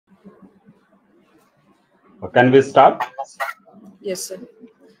Can we start? Yes, sir.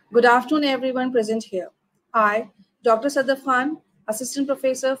 Good afternoon, everyone present here. I, Dr. Sadaf Khan, Assistant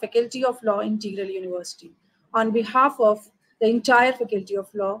Professor, Faculty of Law, Integral University. On behalf of the entire Faculty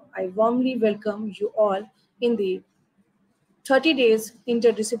of Law, I warmly welcome you all in the 30 Days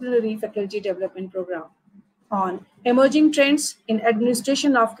Interdisciplinary Faculty Development Program on emerging trends in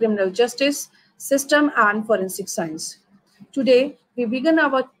administration of criminal justice system and forensic science. Today, we begin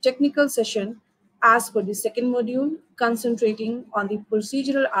our technical session as per the second module, concentrating on the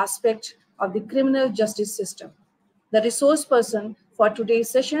procedural aspect of the criminal justice system. The resource person for today's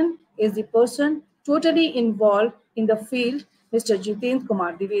session is the person totally involved in the field, Mr. Jitendra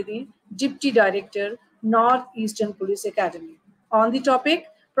Kumar Dwivedi, Deputy Director, Northeastern Police Academy, on the topic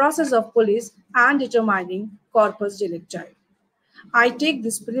Process of Police and Determining Corpus Delicti. I take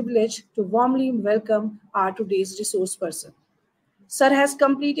this privilege to warmly welcome our today's resource person. Sir has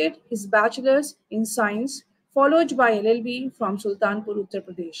completed his bachelor's in science, followed by LLB from Sultanpur, Uttar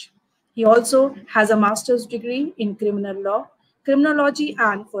Pradesh. He also has a master's degree in criminal law, criminology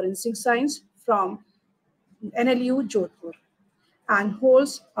and forensic science from NLU Jodhpur and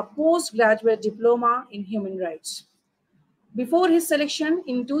holds a postgraduate diploma in human rights. Before his selection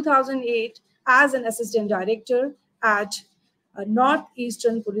in 2008 as an assistant director at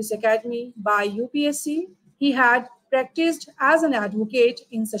Northeastern Police Academy by UPSC, he had practiced as an advocate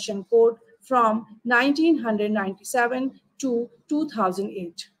in session court from 1997 to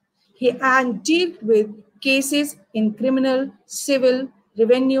 2008. He and dealt with cases in criminal, civil,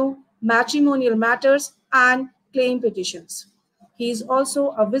 revenue, matrimonial matters, and claim petitions. He is also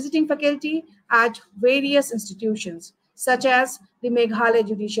a visiting faculty at various institutions, such as the Meghalaya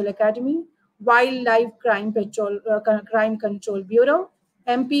Judicial Academy, Wildlife Crime Control Bureau,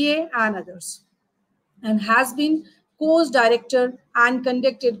 MPA, and others, and has been course director and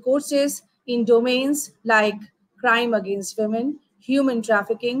conducted courses in domains like crime against women, human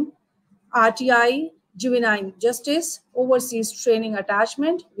trafficking, RTI, juvenile justice, overseas training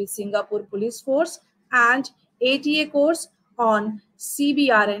attachment with Singapore Police Force, and ATA course on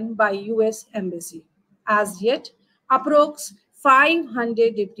CBRN by US Embassy. As yet, approx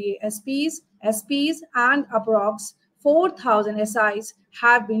 500 deputy SPs, and approx 4,000 SIs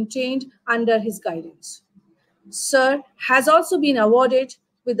have been trained under his guidance. Sir has also been awarded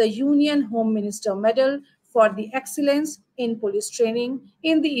with the Union Home Minister Medal for the excellence in police training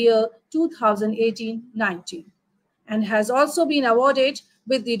in the year 2018-19 and has also been awarded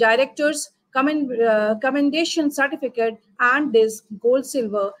with the Director's Commendation Certificate and this Gold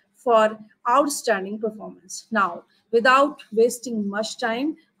Silver for outstanding performance. Now, without wasting much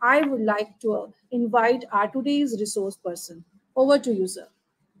time, I would like to invite our today's resource person. Over to you, sir.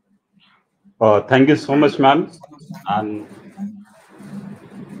 Thank you so much, ma'am. And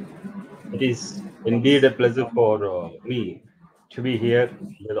it is indeed a pleasure for me to be here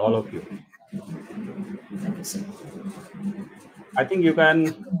with all of you. Thank you, sir. I think you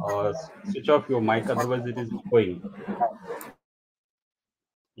can switch off your mic, otherwise it is going.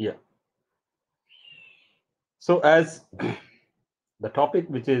 Yeah. So as the topic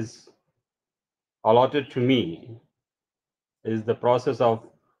which is allotted to me is the process of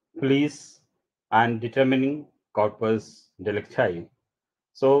police and determining corpus delicti.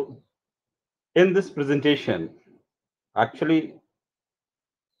 So in this presentation, actually,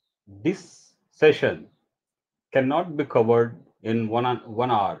 this session cannot be covered in one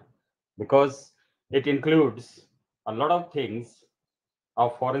hour because it includes a lot of things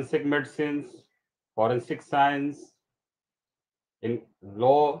of forensic medicines, forensic science, in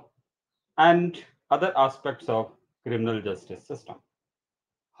law, and other aspects of criminal justice system.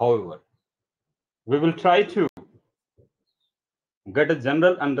 However, we will try to get a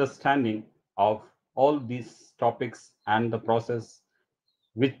general understanding of all these topics and the process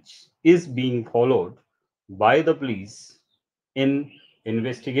which is being followed by the police in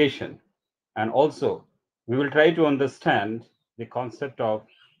investigation. And also, we will try to understand the concept of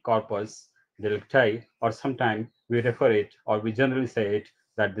corpus delicti, or sometimes we refer it, or we generally say it,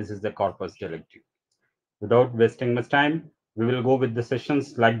 that this is the corpus delicti. Without wasting much time, we will go with the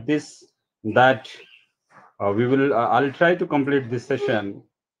sessions like this, that I'll try to complete this session,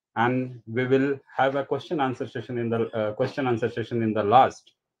 and we will have a question answer session in the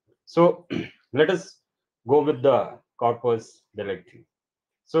last. So let us go with the corpus delicti.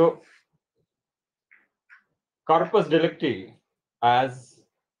 So corpus delicti, as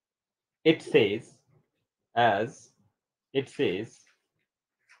it says,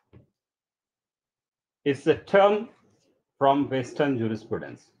 is a term from Western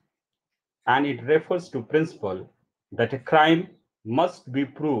jurisprudence, and it refers to principle that a crime must be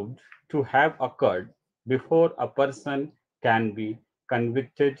proved to have occurred before a person can be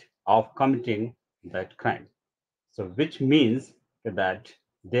convicted of committing that crime. So, which means that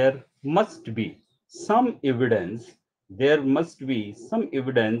there must be some evidence, there must be some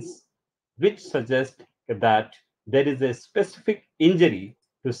evidence which suggests that there is a specific injury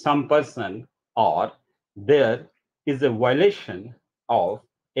to some person, or there is a violation of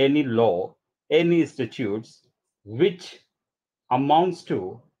any law, any statutes which amounts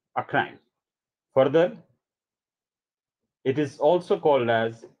to a crime. Further, it is also called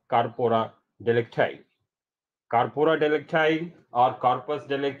as corpora delicti. Corpora delicti or corpus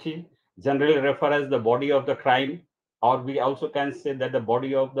delicti generally refer as the body of the crime, or we also can say that the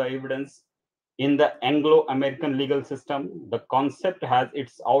body of the evidence. In the Anglo-American legal system, the concept has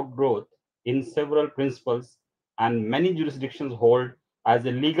its outgrowth in several principles, and many jurisdictions hold as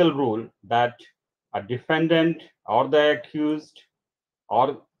a legal rule that a defendant or the accused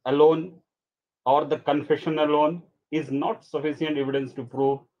or alone or the confession alone is not sufficient evidence to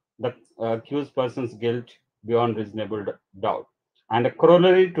prove the accused person's guilt beyond reasonable doubt. And a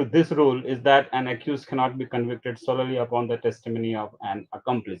corollary to this rule is that an accused cannot be convicted solely upon the testimony of an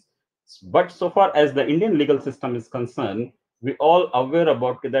accomplice. But so far as the Indian legal system is concerned, we all aware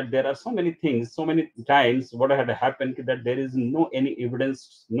about that there are so many things, so many times what had happened that there is no any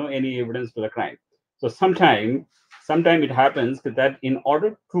evidence to the crime. So sometime it happens that in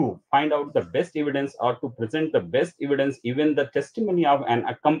order to find out the best evidence or to present the best evidence, even the testimony of an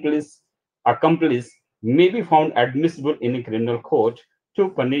accomplice may be found admissible in a criminal court to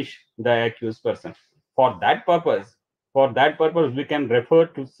punish the accused person. For that purpose, we can refer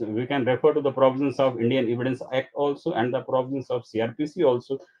to the provisions of Indian Evidence Act also, and the provisions of CRPC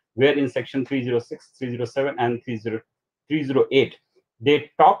also, where in section 306, 307, and 308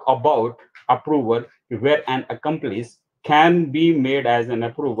 they talk about approval, where an accomplice can be made as an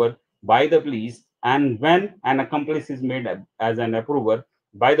approver by the police, and when an accomplice is made as an approver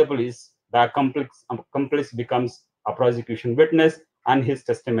by the police, the accomplice becomes a prosecution witness and his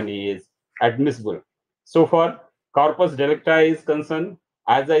testimony is admissible. So far corpus delicti is concerned,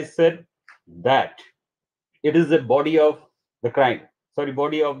 as I said, that it is the body of the crime,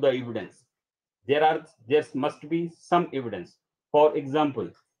 body of the evidence. There must be some evidence. For example,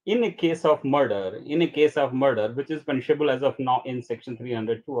 in a case of murder which is punishable as of now in section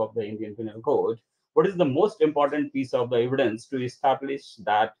 302 of the Indian Penal Code, what is the most important piece of the evidence to establish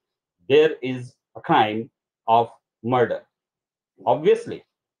that there is a crime of murder? Obviously,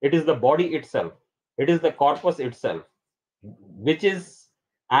 it is the body itself, it is the corpus itself, which is,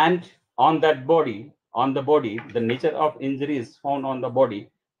 and on the body the nature of injury is found on the body.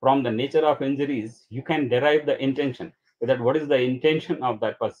 From the nature of injuries you can derive the intention, that what is the intention of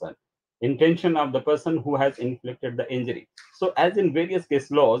that person, intention of the person who has inflicted the injury. So as in various case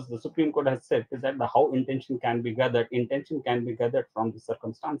laws, the Supreme Court has said that the how intention can be gathered, intention can be gathered from the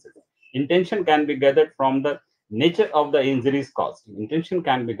circumstances, intention can be gathered from the nature of the injuries caused, intention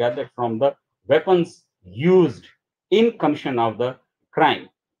can be gathered from the weapons used in commission of the crime.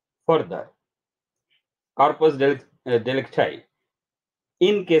 Further, delicti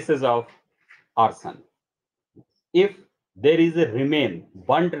in cases of arson, if there is a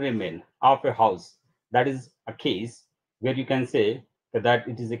burnt remain of a house, that is a case where you can say that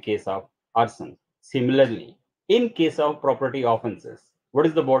it is a case of arson. Similarly, in case of property offenses, what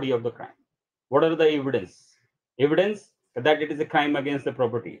is the body of the crime? What are the evidence? Evidence that it is a crime against the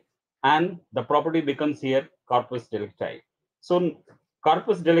property, and the property becomes here corpus delicti. So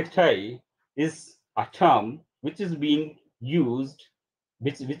corpus delicti is a term which is being used,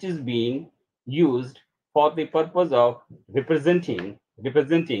 which is being used for the purpose of representing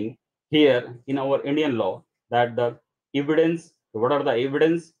here in our Indian law that the evidence, what are the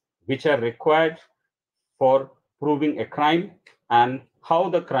evidence which are required for proving a crime, and how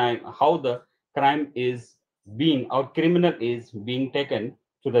the crime is being, or criminal is being taken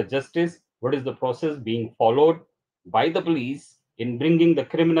to the justice, what is the process being followed by the police in bringing the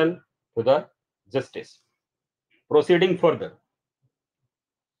criminal to the justice. Proceeding further,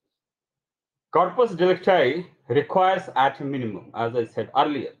 corpus delicti requires at a minimum, as I said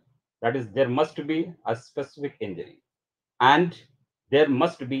earlier, that is, there must be a specific injury and there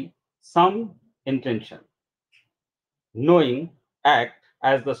must be some intention, knowing act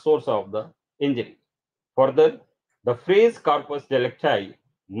as the source of the injury. Further, the phrase corpus delicti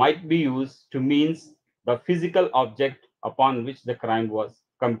might be used to means the physical object upon which the crime was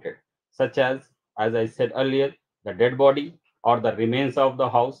committed, such as I said earlier, the dead body or the remains of the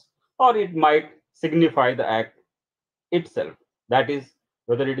house, or it might signify the act itself. That is,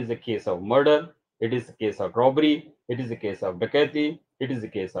 whether it is a case of murder, it is a case of robbery, it is a case of dacoity, it is a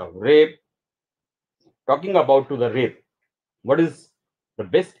case of rape, talking about to the rape, what is the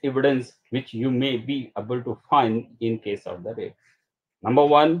best evidence which you may be able to find in case of the rape? Number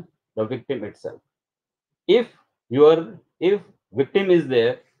one, the victim itself. If if victim is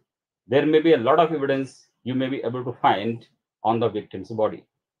there, there may be a lot of evidence you may be able to find on the victim's body.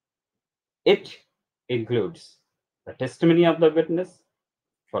 It includes the testimony of the witness.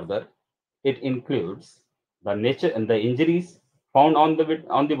 Further, it includes the nature and the injuries found on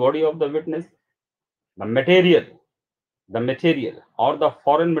the body of the witness, the material or the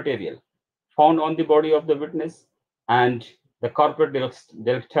foreign material found on the body of the witness, and the corporate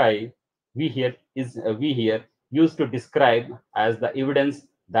delicti we here used to describe as the evidence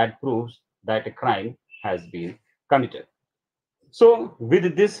that proves that a crime has been committed. So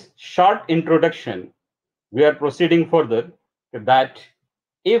with this short introduction, we are proceeding further that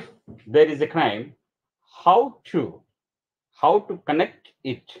if there is a crime, how to connect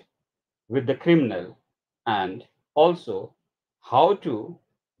it with the criminal, and also how to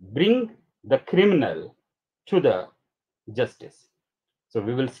bring the criminal to the justice. So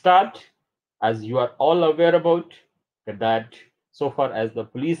we will start, as you are all aware about that, so far as the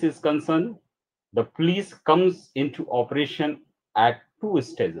police is concerned, the police comes into operation at two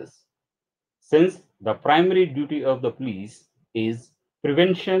stages, since the primary duty of the police is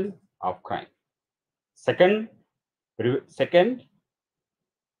prevention of crime. Second,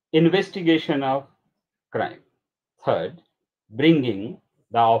 investigation of crime. Third, bringing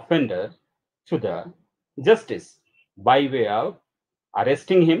the offender to the justice by way of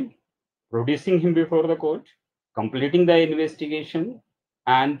arresting him, producing him before the court, completing the investigation,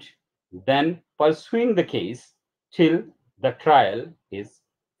 and then pursuing the case till the trial is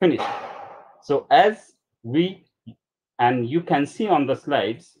finished. So as we and you can see on the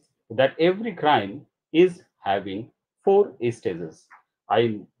slides that every crime is having four stages.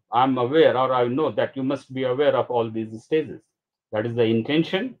 I'm aware, or I know that you must be aware of all these stages. That is the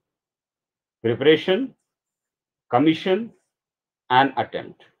intention, preparation, commission, and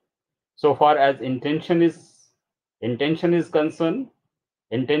attempt. So far as intention is concerned,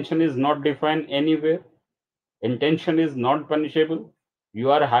 intention is not defined anywhere. Intention is not punishable. You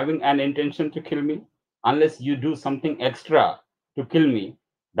are having an intention to kill me, unless you do something extra to kill me.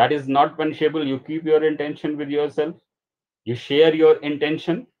 That is not punishable. You keep your intention with yourself. You share your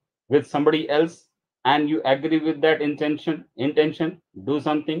intention with somebody else, and you agree with that intention, do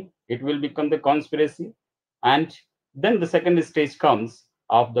something, it will become the conspiracy. And then the second stage comes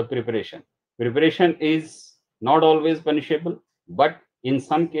of the preparation is not always punishable, but in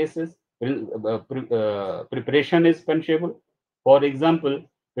some cases preparation is punishable. For example,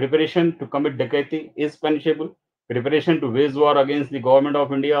 preparation to commit Delicti is punishable. Preparation to wage war against the government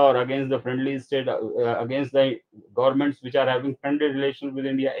of India or against the friendly state, against the governments which are having friendly relations with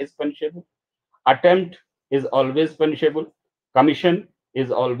India is punishable. Attempt is always punishable. Commission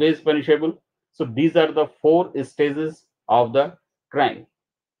is always punishable. So these are the four stages of the crime.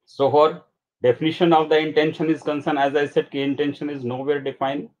 So for definition of the intention is concerned, as I said, intention is nowhere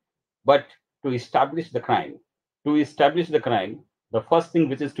defined. But to establish the crime, the first thing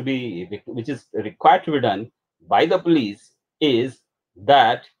which is required to be done by the police is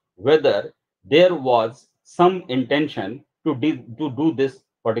that whether there was some intention to do this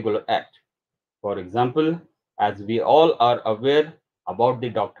particular act. For example, as we all are aware about the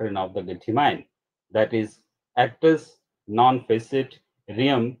doctrine of the guilty mind, that is, actus non facit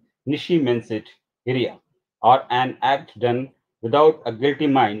reum nisi mensit iria, or an act done without a guilty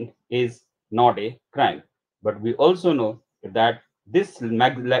mind is not a crime. But we also know that this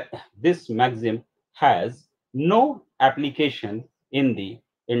maxim has no application in the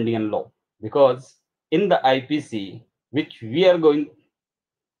Indian law, because in the IPC, which we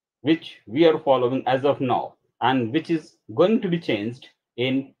are following as of now, and which is going to be changed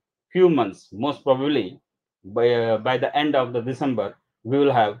in few months, most probably by the end of the December, we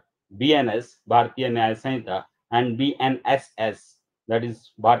will have BNS, Bharatiya Nyaya Sanhita, and BNSS, that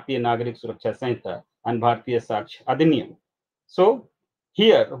is Bharatiya Nagarik Suraksha Sanhita and Bharatiya Saksh Adhiniyam. So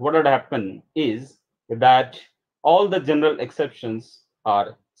here what had happened is that all the general exceptions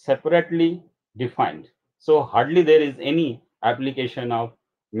are separately defined. So hardly there is any application of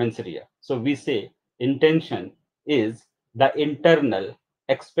mens rea. So we say intention is the internal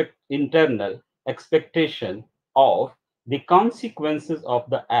expectation of the consequences of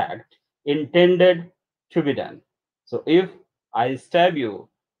the act intended to be done. So if I stab you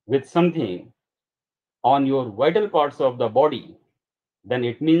with something on your vital parts of the body, then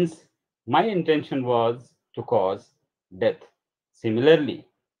it means my intention was to cause death. Similarly,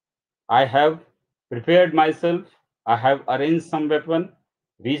 I have prepared myself, I have arranged some weapon,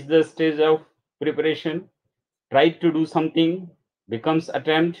 reached the stage of preparation, tried to do something, becomes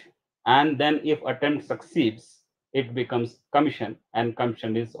attempt, and then if attempt succeeds, it becomes commission, and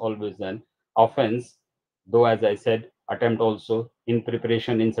commission is always an offense, though as I said, attempt also in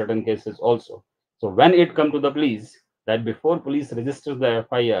preparation in certain cases also. So when it comes to the police, that before police registers the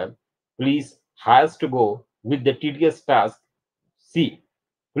FIR, police has to go with the tedious task. See,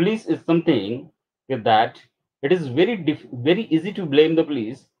 police is something that it is very easy to blame the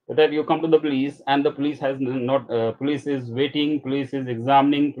police, that you come to the police and the police has not police is waiting, police is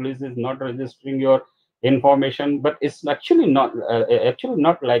examining, police is not registering your information, but it's actually not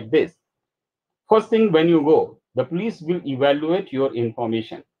like this. First thing, when you go, the police will evaluate your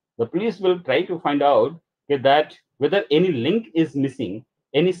information. The police will try to find out that whether any link is missing,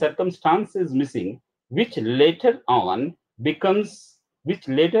 any circumstance is missing, which later on becomes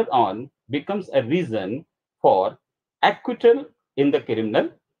a reason for acquittal in the criminal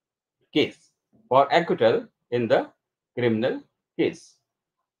case. For acquittal in the criminal case.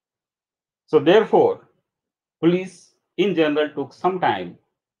 So therefore, police in general took some time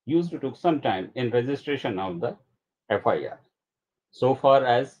in registration of the FIR. So far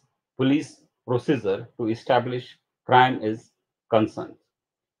as police procedure to establish crime is concerned,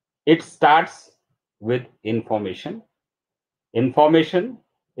 it starts with information. Information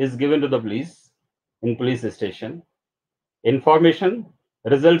is given to the police in police station. Information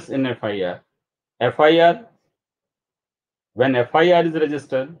results in FIR. When FIR is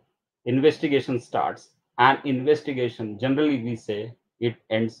registered, investigation starts, and investigation, generally we say, it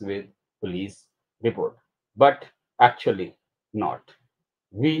ends with police report, but actually not.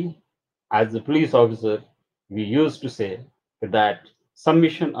 We, as a police officer, we used to say that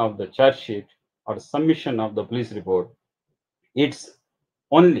submission of the charge sheet or submission of the police report, it's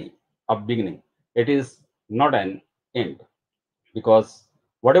only a beginning. It is not an end, because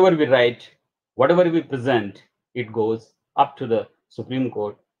whatever we write, whatever we present, it goes up to the Supreme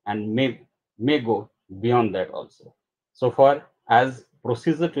Court and may go beyond that also. So far as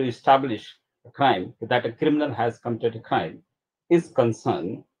procedure to establish a crime, that a criminal has committed a crime, is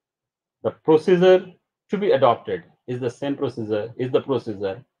concerned, the procedure to be adopted is the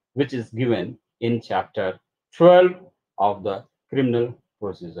procedure which is given in chapter 12 of the Criminal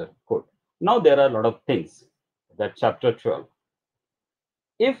Procedure Code. Now there are a lot of things that chapter 12.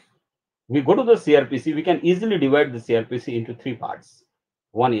 If we go to the CRPC, we can easily divide the CRPC into three parts.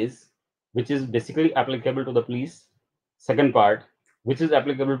 One is which is basically applicable to the police. Second part, which is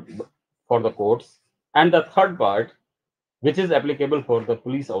applicable for the courts. And the third part, which is applicable for the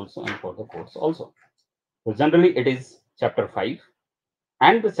police also and for the courts also. So generally it is chapter 5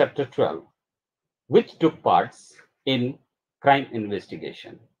 and the chapter 12, which took parts in crime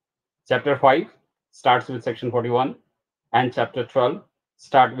investigation. Chapter 5 starts with section 41 and chapter 12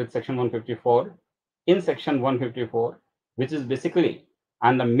 start with section 154. In section 154, which is basically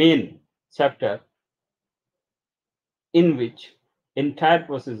and the main chapter in which entire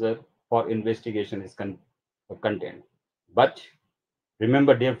procedure for investigation is contained. But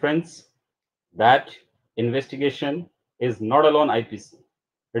remember, dear friends, that investigation is not alone IPC.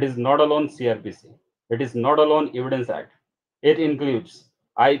 It is not alone CRPC. It is not alone Evidence Act. It includes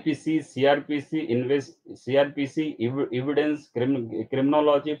IPC, CRPC, evidence,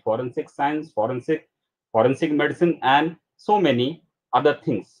 criminology, forensic science, forensic medicine, and so many other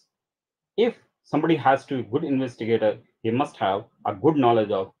things. If somebody has to be a good investigator, he must have a good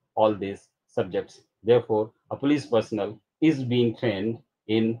knowledge of all these subjects. Therefore, a police personnel is being trained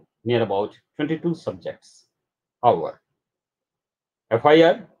in near about 22 subjects. However,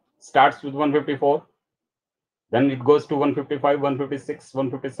 FIR starts with 154, then it goes to 155, 156,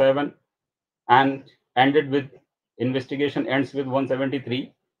 157, and ended with investigation ends with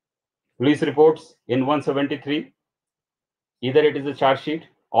 173. Police reports in 173. Either it is a charge sheet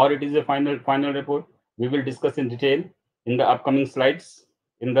or it is a final report. We will discuss in detail in the upcoming slides.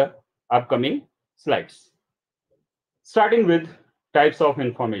 Starting with types of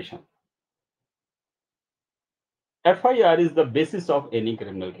information. FIR is the basis of any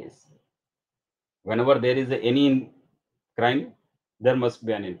criminal case. Whenever there is any crime, there must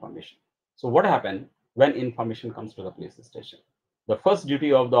be an information. So what happens when information comes to the police station? The first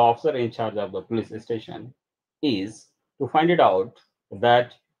duty of the officer in charge of the police station is to find it out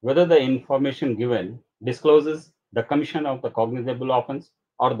that whether the information given discloses the commission of the cognizable offense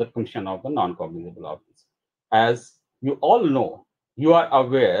or the commission of the non-cognizable offense. As you all know, you are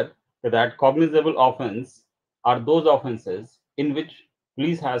aware that cognizable offense are those offenses in which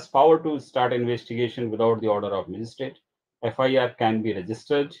police has power to start investigation without the order of magistrate. FIR can be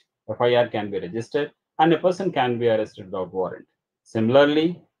registered, and a person can be arrested without warrant.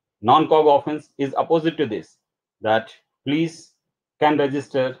 Similarly, Non-cog offense is opposite to this, that police can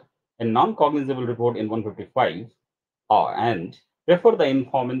register a non-cognizable report in 155 and refer the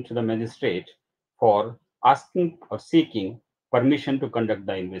informant to the magistrate for asking or seeking permission to conduct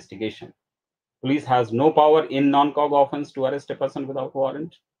the investigation. Police has no power in non-cog offense to arrest a person without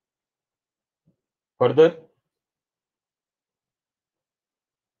warrant. Further,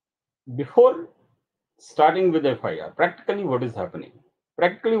 before starting with FIR, practically what is happening?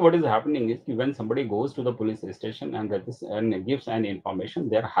 Practically what is happening is when somebody goes to the police station and gives an information,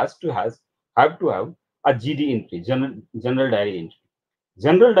 there have to have a GD entry, general diary entry.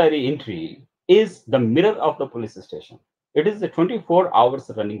 General diary entry is the mirror of the police station. It is a 24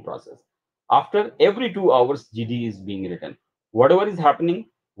 hours running process. After every 2 hours, GD is being written. Whatever is happening,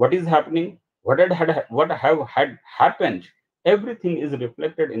 what is happening, what have had happened, everything is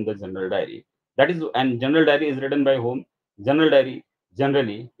reflected in the general diary. That is, and general diary is written by whom? General diary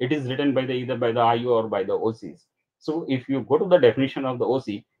generally it is written by either by the IO or by the OCs. So if you go to the definition of the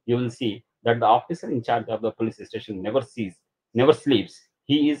OC, you will see that the officer in charge of the police station never sleeps.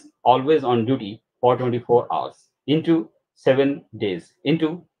 He is always on duty for 24 hours into 7 days,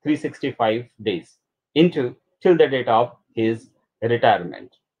 into 365 days, into till the date of his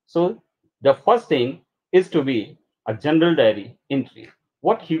retirement. So the first thing is to be a general diary entry.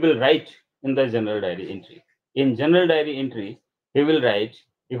 What he will write in the general diary entry? In general diary entry, he will write,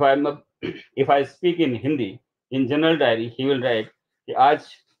 if I speak in Hindi, in general diary, he will write कि आज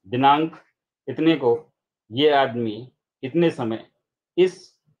दिनांक इतने को ये आदमी इतने समय इस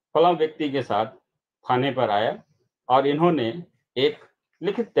फला व्यक्ति के साथ थाने पर आया और इन्होंने एक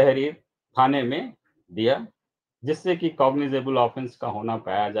लिखित तहरीर थाने में दिया जिससे कि कॉग्निजेबल ऑफेंस का होना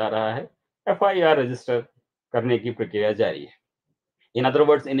पाया जा रहा है, FIR रजिस्टर करने की प्रक्रिया जारी है. In other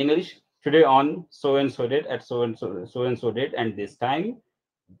words, in English, today on so and so date at so and so date and this time,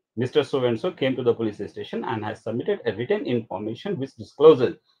 Mr. So and so came to the police station and has submitted a written information which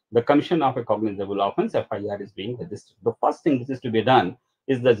discloses the commission of a cognizable offense. FIR is being registered. The first thing which is to be done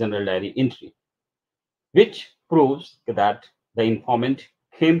is the general diary entry, which proves that the informant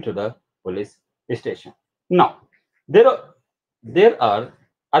came to the police station. Now, there were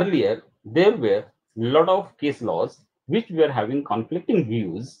a lot of case laws which were having conflicting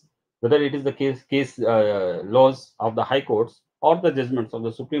views, whether it is the case laws of the high courts or the judgments of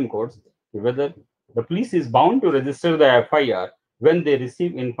the Supreme Courts, whether the police is bound to register the FIR when they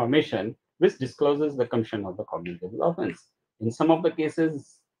receive information which discloses the commission of the cognizable offense. In some of the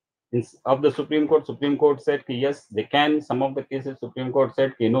cases of the Supreme Court said yes, they can. Some of the cases, Supreme Court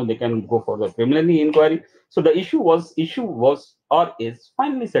said no, they can go for the preliminary inquiry. So the issue was or is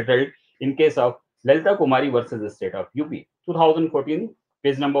finally settled in case of Lalita Kumari versus the state of UP, 2014,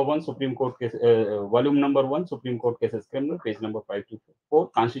 page number 1, Supreme Court case, volume number 1, Supreme Court cases criminal, page number 524,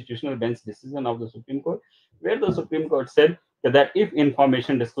 constitutional bench decision of the Supreme Court, where the Supreme Court said that if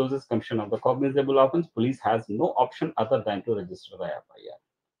information discloses commission of the cognizable offense, police has no option other than to register the FIR.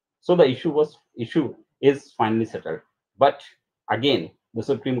 So the issue is finally settled. But again, the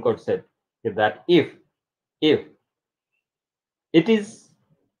Supreme Court said that if it is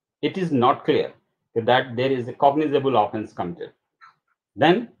not clear that there is a cognizable offense committed,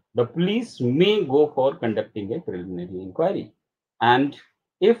 then the police may go for conducting a preliminary inquiry. And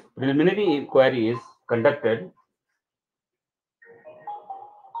if preliminary inquiry is conducted,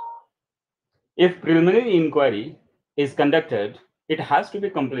 it has to be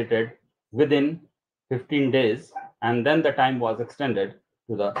completed within 15 days, and then the time was extended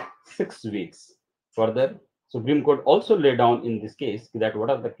to the 6 weeks. Further, Supreme Court also laid down in this case that what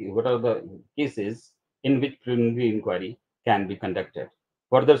are the cases in which preliminary inquiry can be conducted.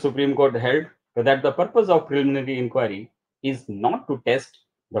 Further, Supreme Court held that the purpose of preliminary inquiry is not to test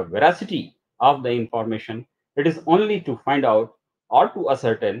the veracity of the information. It is only to find out or to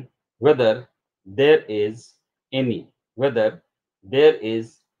ascertain whether there is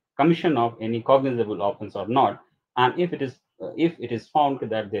commission of any cognizable offense or not. And if it is found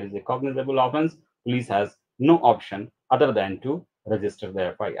that there is a cognizable offense, police has no option other than to register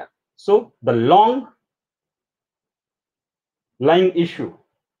the FIR. So the long lying issue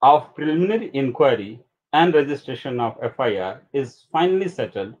of preliminary inquiry and registration of FIR is finally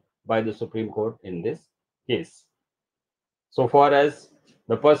settled by the Supreme Court in this case. So far as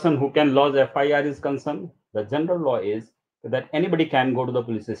the person who can lodge FIR is concerned, the general law is that anybody can go to the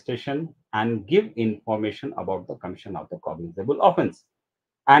police station and give information about the commission of the cognizable offense.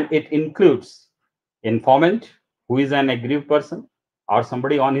 And it includes informant, who is an aggrieved person or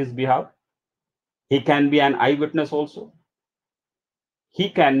somebody on his behalf. He can be an eyewitness also. He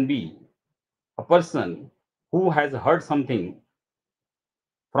can be a person who has heard something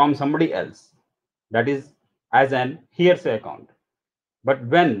from somebody else, that is as an hearsay account. But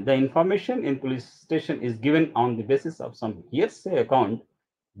when the information in police station is given on the basis of some hearsay account,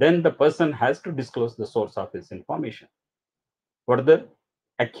 then the person has to disclose the source of his information. Further,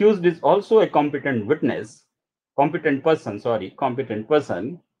 accused is also a competent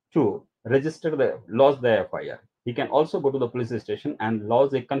person to register lodge the FIR. He can also go to the police station and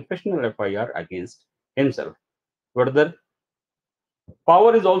lodge a confessional FIR against himself. Further,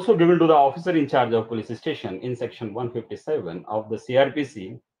 power is also given to the officer in charge of police station in section 157 of the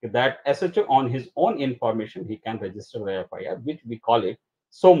CRPC that SHO on his own information he can register the FIR, which we call it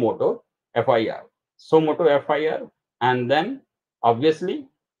so moto FIR. So moto FIR, and then obviously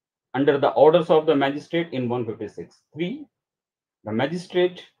under the orders of the magistrate in 156.3, the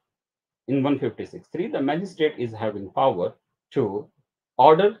magistrate in 156.3, the magistrate is having power to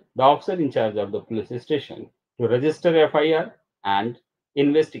order the officer in charge of the police station to register FIR and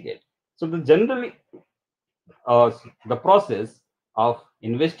investigate. So generally, the process of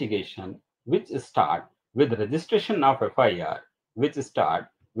investigation, which start with registration of FIR,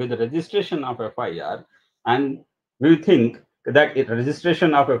 and we think that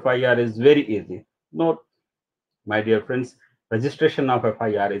registration of FIR is very easy. No, my dear friends, registration of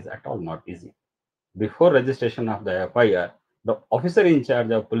FIR is at all not easy. Before registration of the FIR, the officer in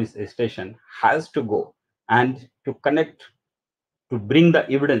charge of police station has to go and to connect, to bring the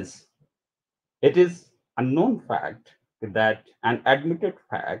evidence. It is a known fact, that an admitted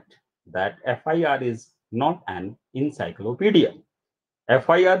fact, that FIR is not an encyclopedia.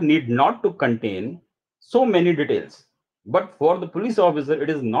 FIR need not to contain so many details, but for the police officer, it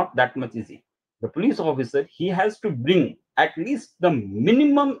is not that much easy. The police officer, he has to bring at least the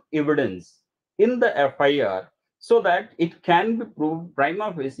minimum evidence in the FIR so that it can be proved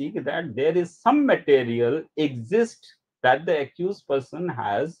prima facie that there is some material exists that the accused person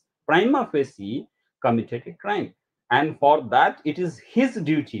has prima facie committed a crime. And for that, it is his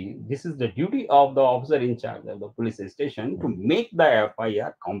duty, this is the duty of the officer in charge of the police station, to make the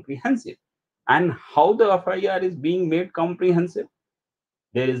FIR comprehensive. And how the FIR is being made comprehensive?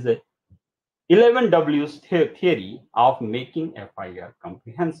 There is a 11 W's theory of making FIR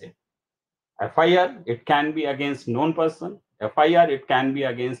comprehensive. FIR, it can be against known person. FIR, it can be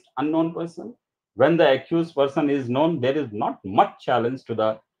against unknown person. When the accused person is known, there is not much challenge to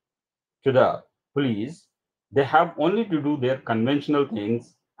the police. They have only to do their conventional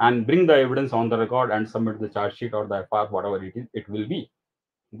things and bring the evidence on the record and submit the charge sheet or the FIR, whatever it is, it will be.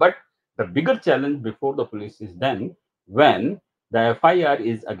 But the bigger challenge before the police is then when the FIR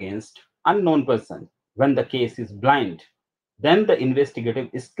is against unknown person, when the case is blind, then the investigative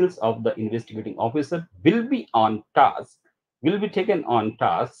skills of the investigating officer will be taken on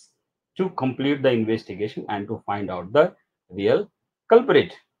task to complete the investigation and to find out the real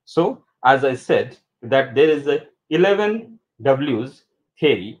culprit. So, as I said, that there is a 11 W's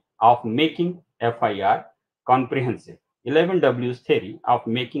theory of making FIR comprehensive. 11 W's theory of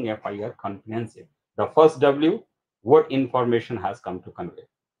making FIR comprehensive. The first W, what information has come to convey,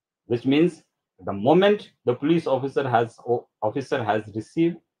 which means the moment the police officer has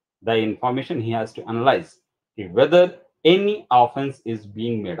received the information, he has to analyze whether any offense is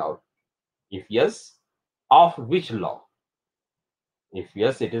being made out. If yes, of which law? If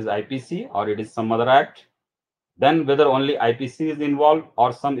yes, it is IPC or it is some other act. Then whether only IPC is involved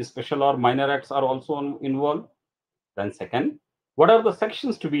or some special or minor acts are also involved. Then second, what are the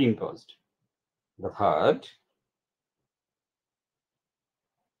sections to be imposed? The third,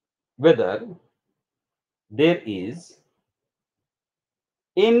 whether there is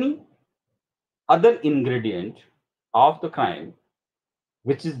any other ingredient of the crime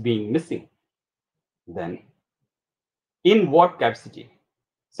which is being missing. Then in what capacity?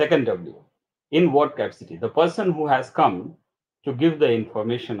 Second W, in what capacity? The person who has come to give the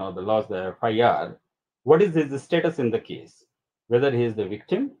information or the lodge the FIR, what is his status in the case? Whether he is the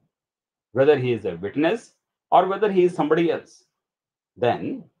victim, whether he is a witness, or whether he is somebody else.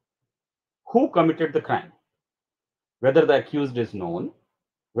 Then who committed the crime? Whether the accused is known,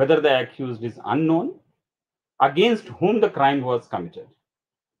 whether the accused is unknown, against whom the crime was committed,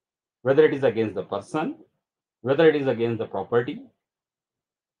 whether it is against the person, whether it is against the property.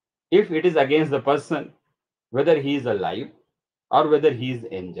 If it is against the person, whether he is alive or whether he is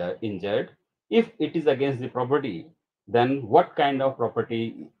injured. If it is against the property, then what kind of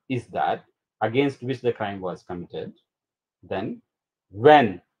property is that against which the crime was committed? Then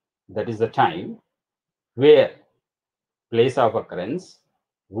when, that is the time, where, place of occurrence,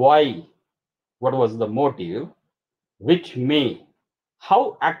 why, what was the motive, which may,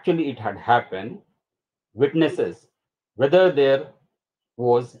 how actually it had happened, witnesses, whether there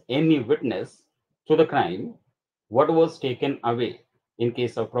was any witness to the crime, what was taken away in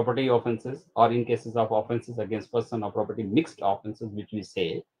case of property offenses or in cases of offenses against person or property, mixed offenses, which we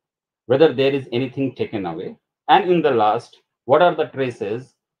say, whether there is anything taken away. And in the last, what are the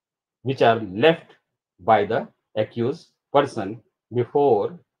traces which are left by the accused person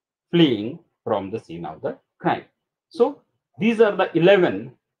before fleeing from the scene of the crime. So these are the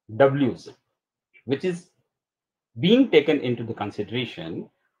 11 W's which is being taken into the consideration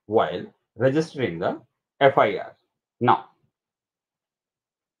while registering the FIR. Now,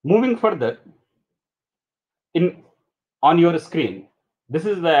 moving further, on your screen, this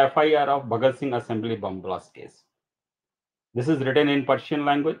is the FIR of Bhagat Singh Assembly bomb blast case. This is written in Persian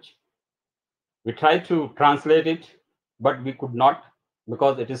language. We tried to translate it, but we could not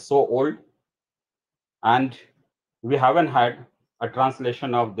because it is so old, and we haven't had a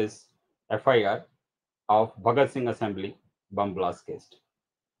translation of this FIR of Bhagat Singh Assembly bomb blast case.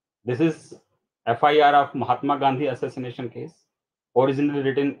 This is FIR of Mahatma Gandhi assassination case, originally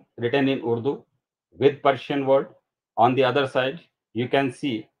written in Urdu with Persian word. On the other side, you can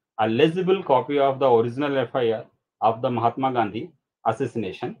see a legible copy of the original FIR of the Mahatma Gandhi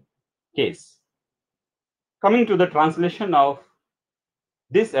assassination case. Coming to the translation of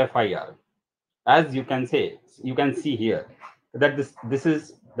this FIR, as you can see here that this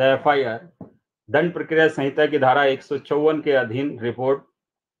is the FIR, दंड प्रक्रिया संहिता की धारा 154 के अधीन report,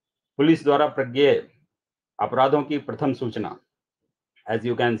 police द्वारा प्रज्ञेय अपराधों की प्रथम सूचना. As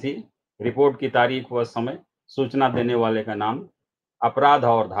you can see, report की तारीख व समय, सूचना देने वाले का नाम, अपराध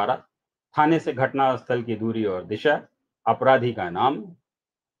और धारा, थाने से घटना स्थल की दूरी और दिशा, अपराधी का नाम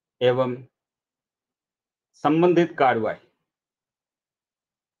एवं संबंधित कार्रवाई.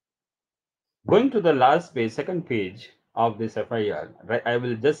 Going to the last page, second page of this FIR, I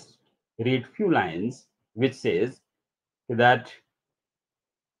will just read few lines which says that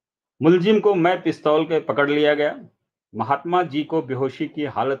मुलजिम को मैं पिस्तौल के पकड़ लिया गया. महात्मा जी को बेहोशी की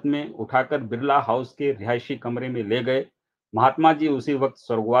हालत में उठाकर बिरला हाउस के रिहायशी कमरे में ले गए. महात्मा जी उसी वक्त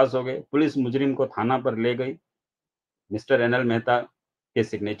स्वर्गवास हो गए. पुलिस मुजरिम को थाना पर ले गई. मिस्टर एनएल मेहता के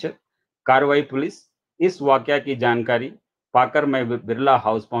सिग्नेचर. कार्रवाई पुलिस. इस वाकया की जानकारी पाकर मैं बिरला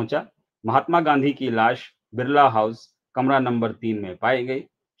हाउस पहुंचा. महात्मा गांधी की लाश बिरला हाउस कमरा नंबर 3 में पाई गई.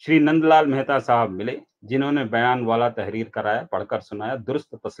 श्री नंदलाल मेहता साहब मिले, जिन्होंने बयान वाला तहरीर कराया, पढ़कर सुनाया,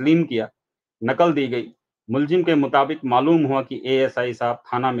 दुरुस्त तस्लीम किया, नकल दी गई. मुलजिम के मुताबिक मालूम हुआ कि एएसआई साहब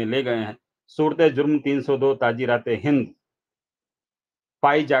थाना में ले गए हैं. सूरत जुर्म 302 ताजीराते हिंद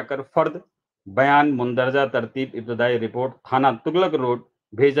पाई जाकर फर्द बयान मुंदरजा तरतीब इब्तदाई रिपोर्ट थाना तुगलक रोड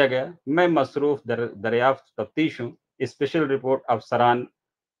भेजा गया. मैं मसरूफ दरियाफ्त तफ्तीश हूँ. स्पेशल रिपोर्ट अफसरान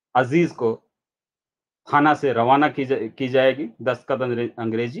अजीज को थाना से रवाना की जाएगी. दस्तखत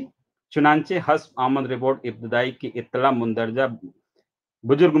अंग्रेजी. चुनांचे हस्ब आमद रिपोर्ट इब्तदाई की इत्तला मुंदरजा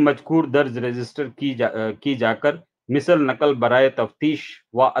बुजुर्ग मजकूर दर्ज रजिस्टर की जाकर मिसल नकल बराए तफ्तीश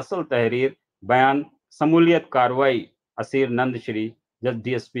व असल तहरीर बयान समूलियत कार्रवाई Asir Nand Shri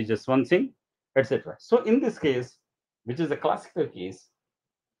DSP Jaswant Singh etc. So in this case, which is a classical case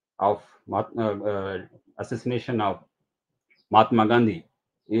of assassination of Mahatma Gandhi,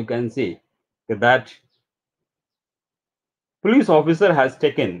 you can see that police officer has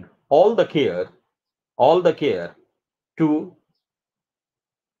taken all the care to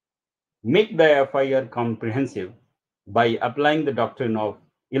make the FIR comprehensive by applying the doctrine of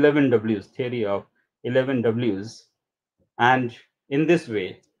 11 W's, theory of 11 W's, and in this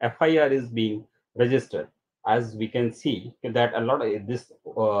way FIR is being registered. As we can see that a lot of this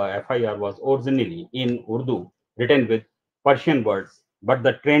FIR was originally in Urdu, written with Persian words, but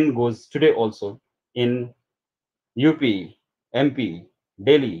the trend goes today also in UP, MP,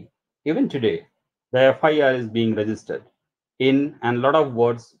 Delhi. Even today, the FIR is being registered in, and a lot of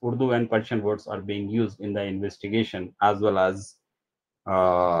words, Urdu and Persian words, are being used in the investigation as well as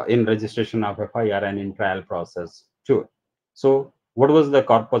in registration of FIR and in trial process too. So what was the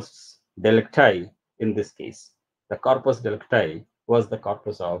corpus delicti in this case? The corpus delicti was the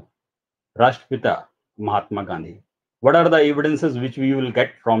corpus of Rashtrapita Mahatma Gandhi. What are the evidences which we will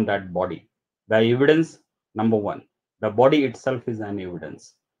get from that body? The evidence, number one, the body itself is an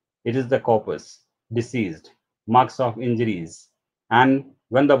evidence. It is the corpus, deceased, marks of injuries, and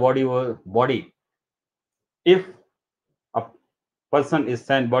when the body, if a person is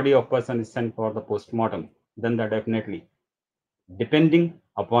sent, body of person is sent for the postmortem, then that definitely, depending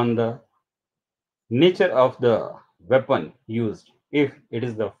upon the nature of the weapon used, if it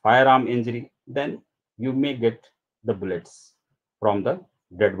is the firearm injury, then you may get the bullets from the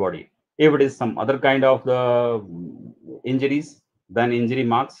dead body. If it is some other kind of the injuries, then injury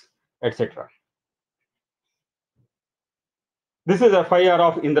marks, etc. This is FIR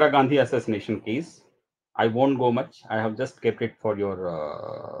of Indira Gandhi assassination case. I won't go much. I have just kept it for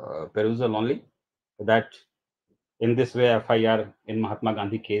your perusal only. That in this way, FIR in Mahatma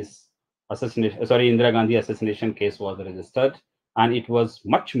Gandhi case assassination, sorry, Indira Gandhi assassination case was registered, and it was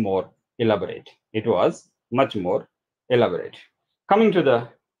much more elaborate. It was much more elaborate. Coming to the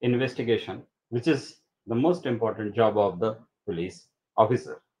investigation, which is the most important job of the police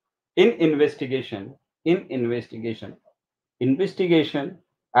officer. In investigation, investigation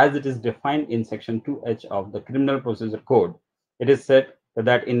as it is defined in section 2H of the Criminal Procedure Code, it is said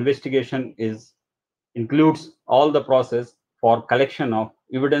that investigation is includes all the process for collection of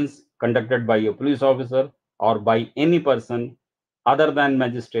evidence conducted by a police officer or by any person other than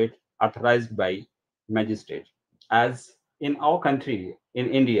magistrate authorized by magistrate. As in our country, in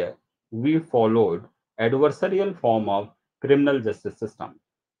India, we followed adversarial form of criminal justice system,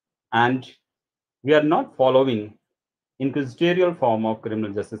 and we are not following inquisitorial form of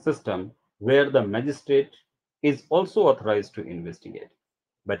criminal justice system where the magistrate is also authorized to investigate.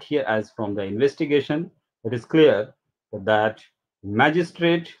 But here, as from the investigation, it is clear that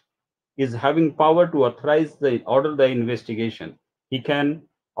magistrate is having power to authorize the order the investigation. He can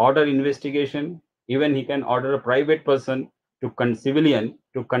order investigation, even he can order a private person to civilian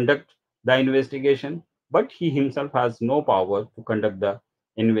to conduct the investigation, but he himself has no power to conduct the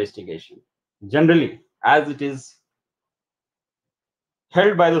investigation. Generally, as it is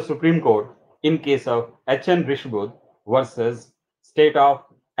held by the Supreme Court in case of H.N. Rishbud versus State of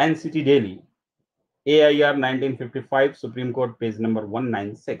NCT Delhi, AIR 1955, Supreme Court, page number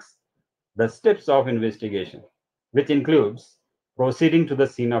 196. The steps of investigation, which includes proceeding to the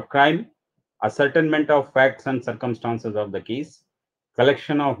scene of crime, ascertainment of facts and circumstances of the case,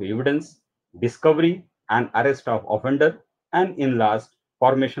 collection of evidence, discovery and arrest of offender, and in last,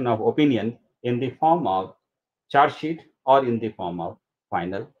 formation of opinion in the form of charge sheet or in the form of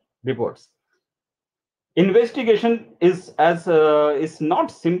final reports. Investigation is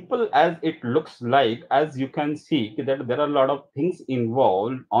not simple as it looks like. As you can see that there are a lot of things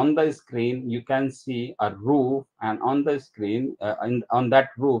involved. On the screen you can see a roof, and on the screen on that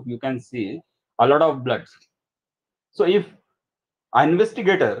roof you can see a lot of blood. So an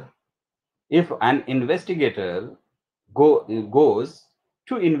investigator if an investigator goes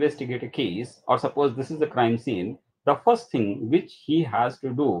to investigate a case, or suppose this is a crime scene, the first thing which he has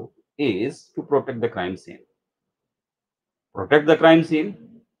to do is to protect the crime scene. Protect the crime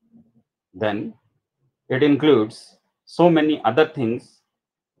scene, then it includes so many other things,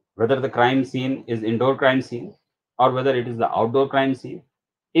 whether the crime scene is indoor crime scene or whether it is the outdoor crime scene.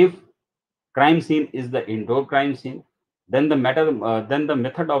 If crime scene is the indoor crime scene, then then the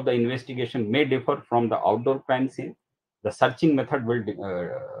method of the investigation may differ from the outdoor crime scene. The searching method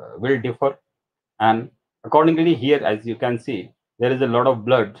will differ, and accordingly here, as you can see, there is a lot of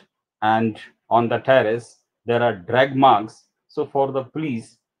blood, and on the terrace there are drag marks. So for the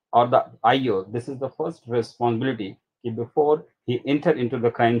police or the IO, this is the first responsibility. Before he enter into the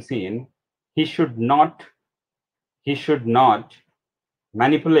crime scene, he should not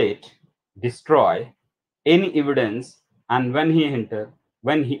manipulate, destroy any evidence, and when he enter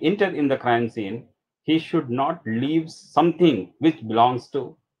in the crime scene, he should not leave something which belongs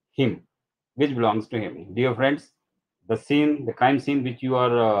to him, Dear friends, the crime scene which you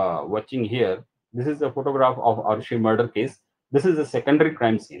are watching here, this is a photograph of Arshi murder case. This is a secondary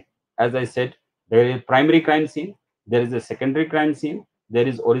crime scene. As I said, there is primary crime scene, there is a secondary crime scene, there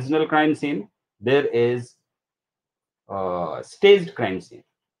is original crime scene, there is staged crime scene.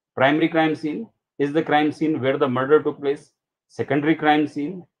 Primary crime scene is the crime scene where the murder took place. Secondary crime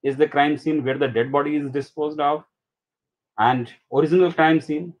scene is the crime scene where the dead body is disposed of. And original crime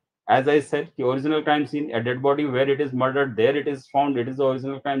scene, as I said, the original crime scene, a dead body where it is murdered, there it is found, it is the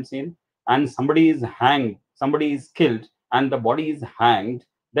original crime scene. And somebody is hanged, somebody is killed, and the body is hanged,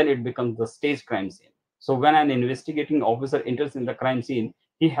 then it becomes the staged crime scene. So when an investigating officer enters in the crime scene,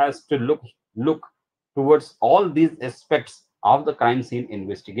 he has to look towards all these aspects of the crime scene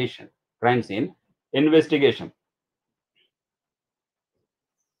investigation. Crime scene investigation.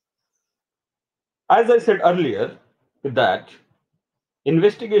 As I said earlier, that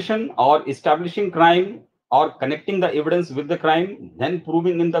investigation or establishing crime or connecting the evidence with the crime, then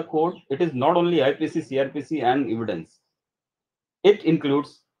proving in the court, it is not only IPC, CRPC, and evidence. It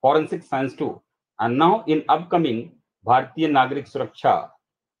includes forensic science too. And now in upcoming Bharatiya Nagrik Suraksha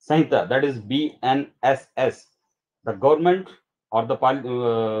Sanhita, that is BNSS, the government or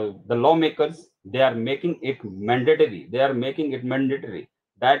the lawmakers, they are making it mandatory. They are making it mandatory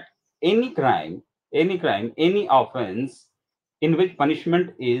that any crime, any offense in which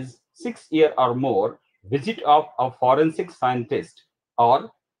punishment is 6 years or more, visit of a forensic scientist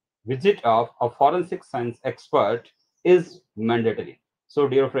or visit of a forensic science expert is mandatory. So,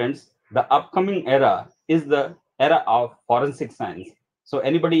 dear friends, the upcoming era is the era of forensic science. So,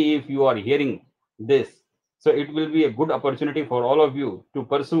 anybody, if you are hearing this, so it will be a good opportunity for all of you to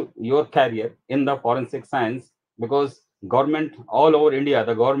pursue your career in the forensic science, because government all over India,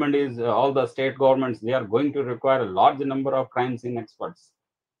 the government is all the state governments, they are going to require a large number of crime scene experts.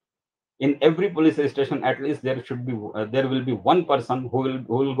 In every police station, at least there will be one person who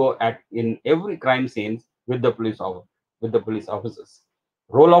will go at in every crime scenes with the with the police officers.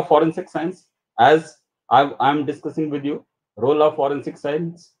 Role of forensic science, as I'm discussing with you, role of forensic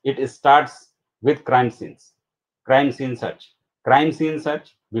science, it starts with crime scene search. Crime scene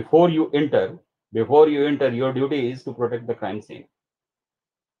search, before you enter, your duty is to protect the crime scene.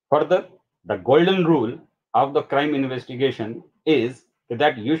 Further, the golden rule of the crime investigation is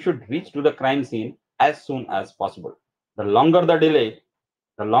that you should reach to the crime scene as soon as possible. The longer the delay,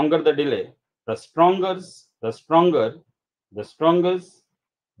 the longer the delay, the stronger, the stronger, the strongest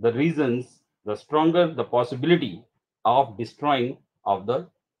the reasons, the stronger the possibility of destroying of the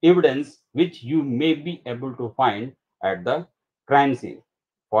evidence which you may be able to find at the crime scene.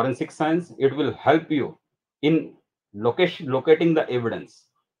 Forensic science, it will help you in locating the evidence.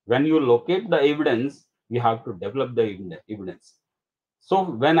 When you locate the evidence, you have to develop the evidence. So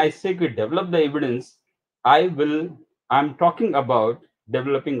when I say we develop the evidence, I'm talking about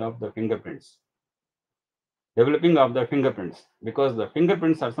developing of the fingerprints. Developing of the fingerprints, because the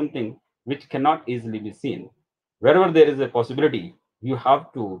fingerprints are something which cannot easily be seen. Wherever there is a possibility, you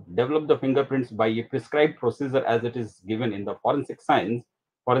have to develop the fingerprints by a prescribed procedure as it is given in the forensic science,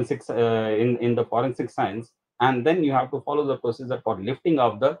 in the forensic science, and then you have to follow the procedure for lifting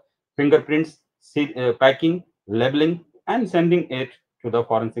of the fingerprints, packing, labeling, and sending it to the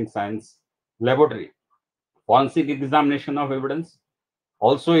forensic science laboratory. Forensic examination of evidence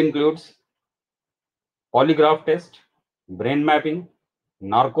also includes polygraph test, brain mapping,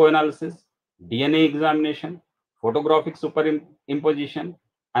 narco-analysis, DNA examination, photographic superimposition,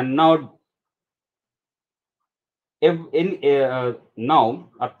 and now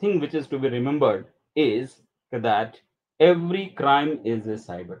a thing which is to be remembered is that every crime is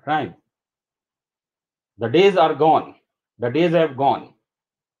a cyber crime. The days are gone. The days have gone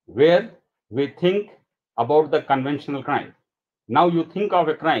where we think about the conventional crime. Now you think of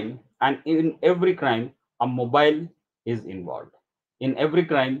a crime, and in every crime, a mobile is involved. In every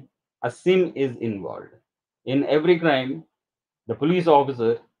crime, a SIM is involved. In every crime, the police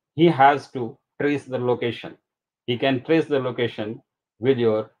officer, he has to trace the location. He can trace the location with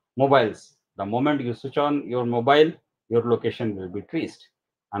your mobiles. The moment you switch on your mobile, your location will be traced.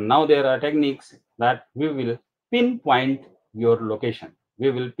 And now there are techniques that we will pinpoint your location.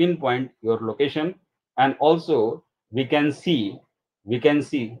 We will pinpoint your location, and also we can see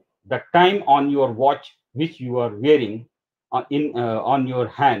the time on your watch which you are wearing on your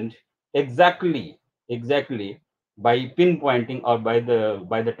hand, exactly by pinpointing, or by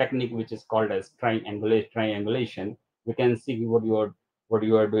the technique which is called as triangulation. We can see what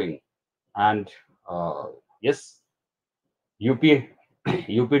you are doing. And yes, up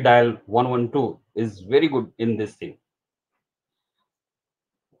up dial 112 is very good in this thing.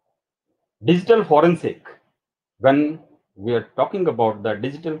 Digital forensic, when we are talking about the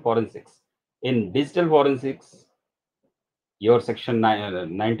digital forensics, in digital forensics, your section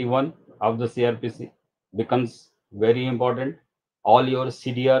 91 of the CRPC becomes very important. All your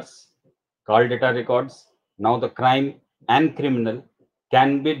CDRs, call data records, now the crime and criminal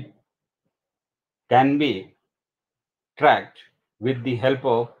can be tracked with the help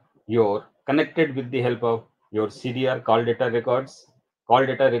of connected with the help of your CDR, call data records. Call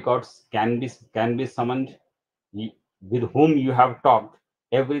data records can be summoned, with whom you have talked.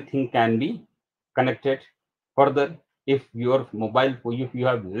 Everything can be connected. Further, if you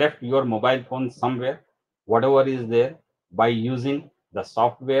have left your mobile phone somewhere, whatever is there, by using the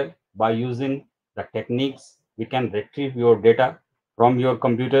software, by using the techniques, we can retrieve your data from your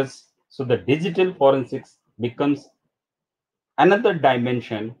computers. So the digital forensics becomes another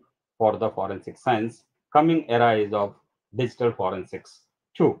dimension for the forensic science. Coming era is of digital forensics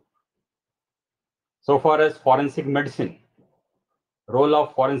too. So far as forensic medicine, role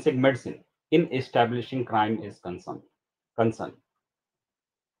of forensic medicine in establishing crime is concerned.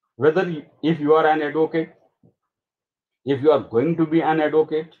 If you are an advocate, if you are going to be an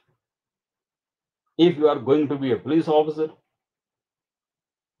advocate, if you are going to be a police officer,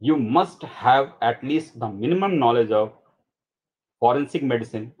 you must have at least the minimum knowledge of forensic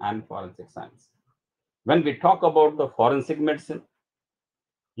medicine and forensic science. When we talk about the forensic medicine,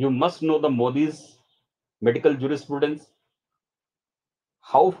 you must know the modis, medical jurisprudence,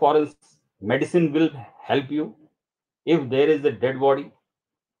 how forensic medicine will help you. If there is a dead body,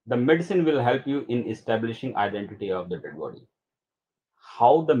 the medicine will help you in establishing identity of the dead body.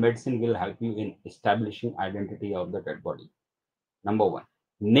 How the medicine will help you in establishing identity of the dead body? Number one,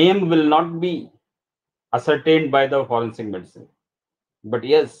 name will not be ascertained by the forensic medicine, but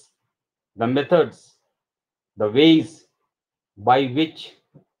yes, the methods, the ways by which,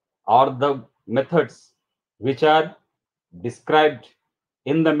 or the methods which are described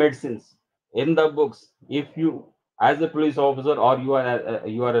in the medicines, in the books. If you, as a police officer, or you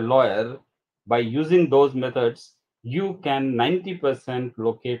are a lawyer, by using those methods, you can 90%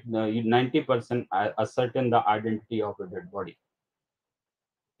 locate, 90% ascertain the identity of a dead body.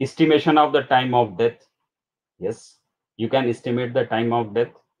 Estimation of the time of death. Yes, you can estimate the time of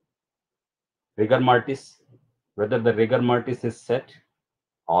death. Rigor mortis, whether the rigor mortis is set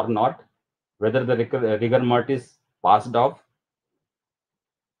or not, whether the rigor mortis passed off.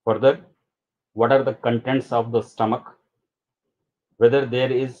 Further, what are the contents of the stomach? Whether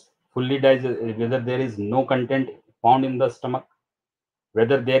there is fully digested, whether there is no content found in the stomach,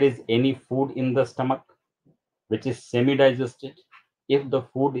 whether there is any food in the stomach which is semi-digested. If the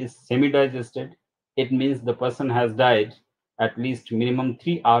food is semi-digested, it means the person has died at least minimum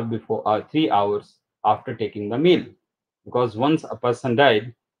 3 hours before, 3 hours after taking the meal. Because once a person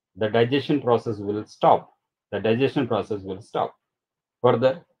died, the digestion process will stop. The digestion process will stop.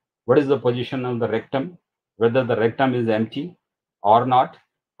 Further, what is the position of the rectum? Whether the rectum is empty or not,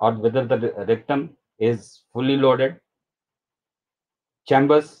 or whether the rectum is fully loaded.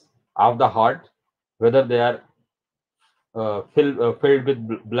 Chambers of the heart, whether they are filled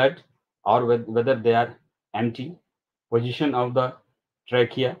with blood, or whether they are empty. Position of the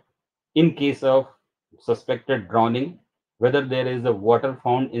trachea in case of suspected drowning, whether there is a water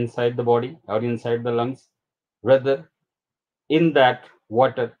found inside the body or inside the lungs, whether in that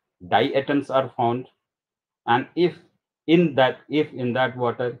water diatoms are found, and if in that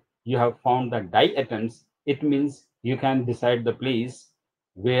water you have found the diatoms, it means you can decide the place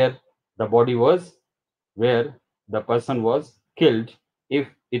where the body was, where the person was killed, if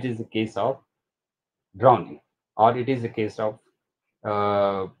it is a case of drowning, or it is a case of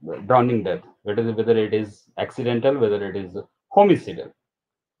uh, drowning death, whether it is accidental, whether it is homicidal.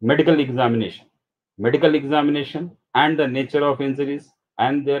 Medical examination. Medical examination and the nature of injuries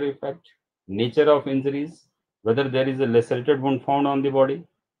and their effect. Nature of injuries, whether there is a lacerated wound found on the body,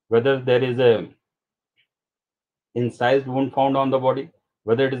 whether there is a incised wound found on the body,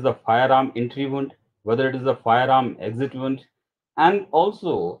 whether it is a firearm entry wound, whether it is a firearm exit wound, and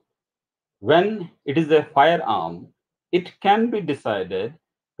also when it is a firearm, it can be decided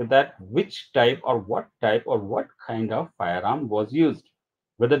that which type or what kind of firearm was used.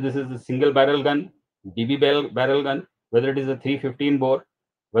 Whether this is a single barrel gun, BB barrel gun, whether it is a 315 bore,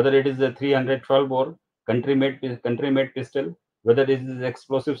 whether it is a 312 bore, country made pistol, whether it is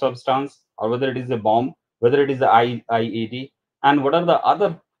explosive substance, or whether it is a bomb, whether it is a IED, and what are the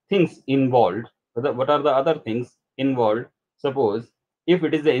other things involved, what are the other things involved. Suppose if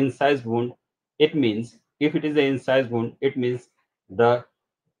it is an incised wound, it means the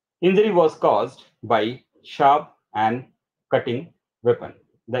injury was caused by sharp and cutting weapon.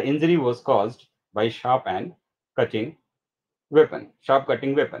 The injury was caused by cutting sharp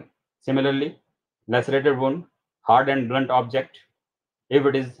cutting weapon. Similarly, lacerated wound, hard and blunt object. If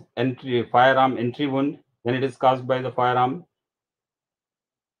it is firearm entry wound, then it is caused by the firearm.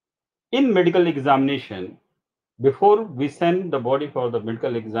 In medical examination, before we send the body for the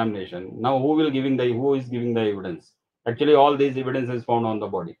medical examination, now who is giving the evidence? Actually, all these evidence is found on the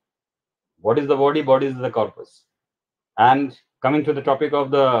body. What is the body? Body is the corpus. And coming to the topic of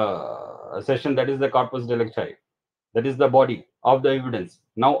the session, that is the corpus delicti. That is the body of the evidence.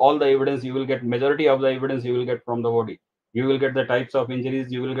 Now all the evidence you will get, majority of the evidence you will get from the body. You will get the types of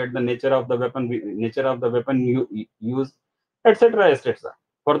injuries, you will get the nature of the weapon you use, etc., etc.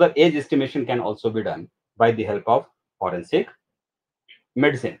 Further, age estimation can also be done by the help of forensic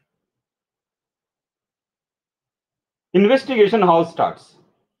medicine. Investigation how starts?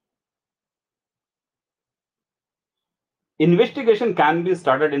 Investigation can be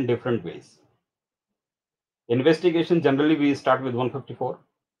started in different ways. Investigation, generally we start with 154,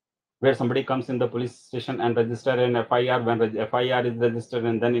 where somebody comes in the police station and register an FIR. When FIR is registered,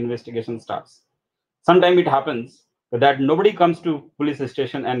 and then investigation starts. Sometimes it happens that nobody comes to police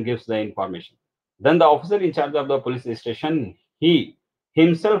station and gives the information. Then the officer in charge of the police station, he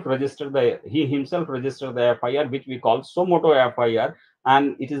himself register the FIR, which we call suo motu FIR,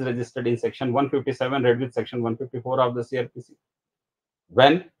 and it is registered in section 157, read with section 154 of the CRPC.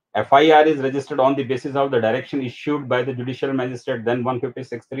 When FIR is registered on the basis of the direction issued by the judicial magistrate, then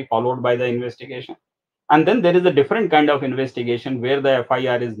 156.3, followed by the investigation. And then there is a different kind of investigation where the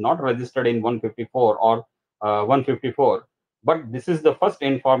FIR is not registered in 154 or 154, but this is the first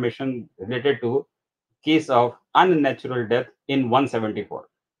information related to case of unnatural death in 174.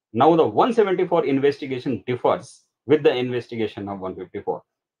 Now the 174 investigation differs with the investigation of 154.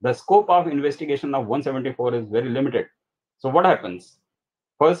 The scope of investigation of 174 is very limited. So what happens?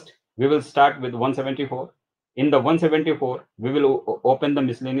 First, we will start with 174. In the 174, we will open the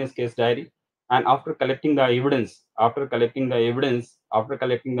miscellaneous case diary, and after collecting the evidence, after collecting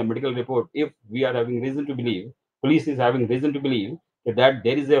the medical report, if we are having reason to believe, police is having reason to believe that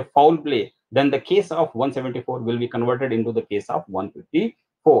there is a foul play, then the case of 174 will be converted into the case of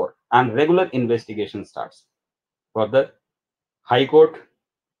 154, and regular investigation starts. Further, High Court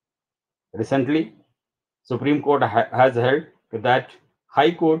recently, Supreme Court has held that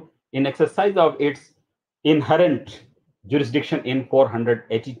High Court, in exercise of its inherent jurisdiction in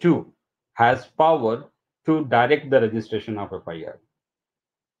 482, has power to direct the registration of FIR.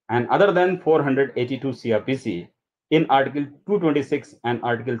 And other than 482 CRPC, in Article 226 and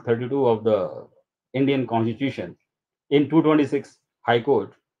Article 32 of the Indian Constitution, in 226 High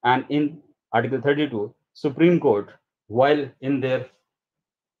Court and in Article 32 Supreme Court, while in their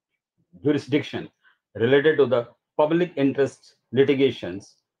jurisdiction related to the public interest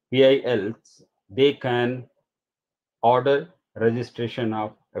litigations, PILs, they can order registration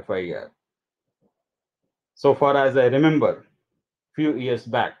of FIR. So far as I remember, few years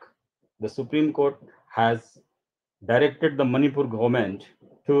back, the Supreme Court has directed the Manipur government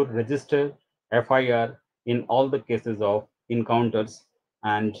to register FIR in all the cases of encounters,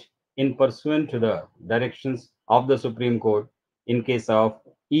 and in pursuant to the directions of the Supreme Court, in case of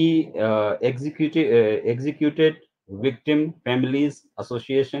executed victim families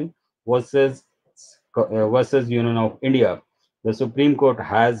association versus Union of India, the Supreme Court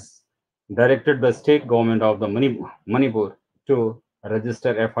has directed the state government of the Manipur to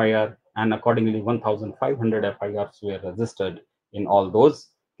register FIR, and accordingly 1,500 FIRs were registered in all those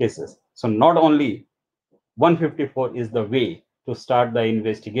cases. So not only 154 is the way to start the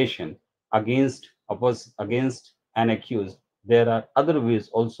investigation against an accused, there are other ways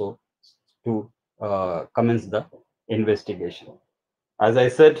also to commence the investigation. As I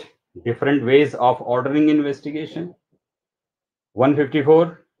said, different ways of ordering investigation.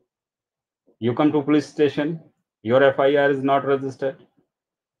 154, you come to police station, your FIR is not registered.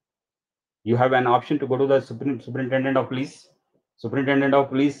 You have an option to go to the superintendent of police. Superintendent of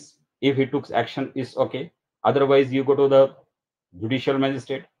police, if he took action, is okay. Otherwise, you go to the judicial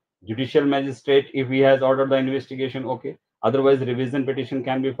magistrate. Judicial magistrate, if he has ordered the investigation, okay. Otherwise, revision petition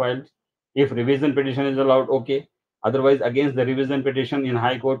can be filed. If revision petition is allowed, okay. Otherwise, against the revision petition in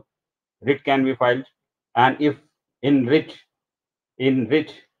High Court, writ can be filed. And if in writ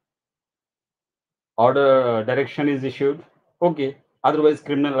order direction is issued, okay. Otherwise,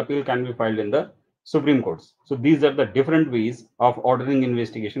 criminal appeal can be filed in the Supreme Courts. So these are the different ways of ordering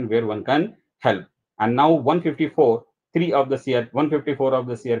investigation where one can help. And now 154 of the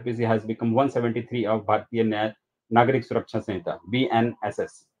CRPC has become 173 of Bharatiya Nagarik Suraksha Sanhita,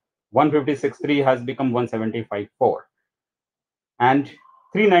 BNSS. 156.3 has become 175.4. And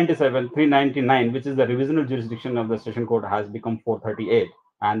 397, 399, which is the revisional jurisdiction of the Session Court, has become 438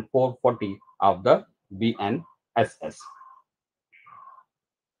 and 440 of the BNSS.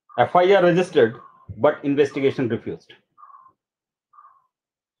 FIR registered, but investigation refused.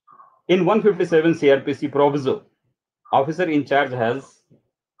 In 157 CRPC proviso, officer in charge has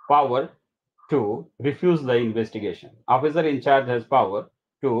power to refuse the investigation. Officer in charge has power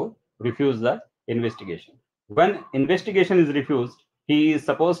to refuse the investigation. When investigation is refused, he is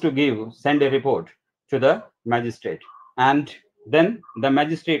supposed to send a report to the magistrate, and then the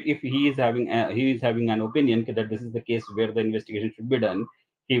magistrate, if he is having an opinion that this is the case where the investigation should be done,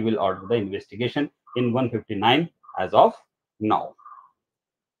 he will order the investigation in 159 as of now.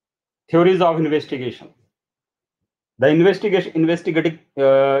 Theories of investigation. The investigation,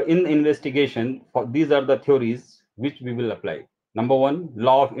 these are the theories which we will apply. Number one,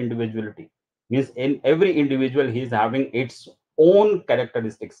 law of individuality. Means in every individual, he is having its own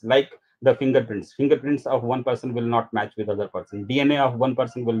characteristics, like the fingerprints. Fingerprints of one person will not match with other person. DNA of one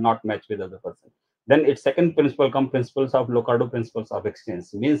person will not match with other person. Then its second principle comes principles of Locardo, principles of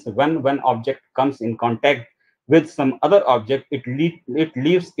exchange. Means when one object comes in contact with some other object, it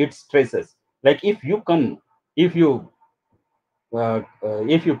leaves its traces. Like if you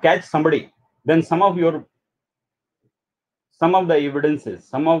catch somebody, then some of the evidences,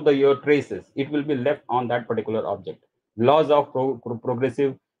 your traces, it will be left on that particular object. Laws of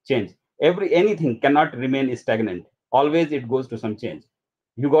progressive change. Anything cannot remain stagnant. Always it goes to some change.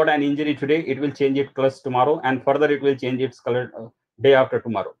 You got an injury today, it will change its colors tomorrow, and further it will change its color day after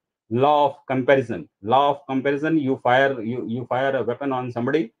tomorrow. Law of comparison. Law of comparison. You fire a weapon on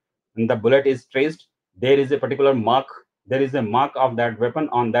somebody, and the bullet is traced. There is a particular mark. There is a mark of that weapon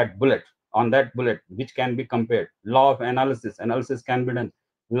on that bullet, which can be compared. Law of analysis. Analysis can be done.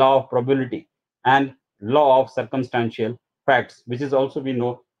 Law of probability and law of circumstantial facts, which is also we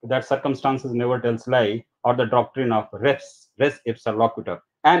know that circumstances never tells lie, or the doctrine of res ipsa loquitur.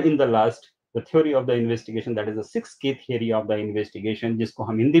 And in the last, the theory of the investigation, that is the 6K theory of the investigation, जिसको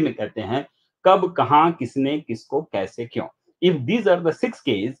हम हिंदी में कहते हैं कब कहां किसने किसको कैसे क्यों. If these are the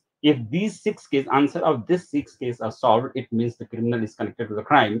 6Ks, if these 6Ks answer of this 6Ks are solved, it means the criminal is connected to the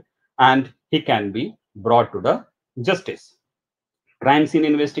crime and he can be brought to the justice. Crime scene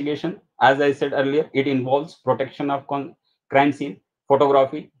investigation, as I said earlier, it involves protection of crime scene,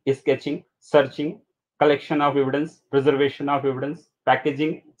 photography, sketching, searching, collection of evidence, preservation of evidence,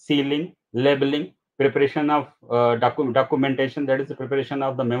 packaging, sealing, labeling, preparation of documentation, that is the preparation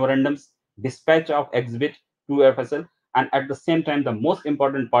of the memorandums, dispatch of exhibit to FSL, and at the same time, the most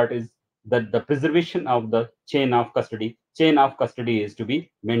important part is that the preservation of the chain of custody. Chain of custody is to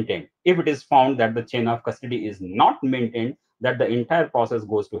be maintained. If it is found that the chain of custody is not maintained, that the entire process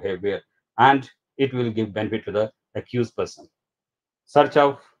goes to haywire and it will give benefit to the accused person. Search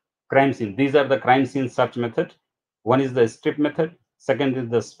of crime scene. These are the crime scene search method. One is the strip method. Second is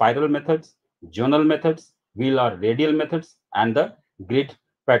the spiral methods, zonal methods, wheel or radial methods, and the grid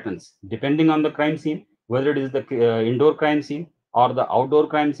patterns. Depending on the crime scene, whether it is the indoor crime scene or the outdoor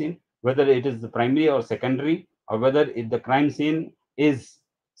crime scene, whether it is the primary or secondary, or whether the crime scene is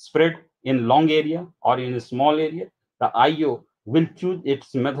spread in long area or in a small area, the IO will choose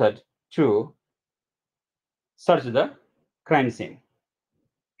its method to search the crime scene.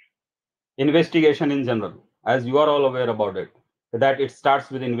 Investigation in general, as you are all aware about it, that it starts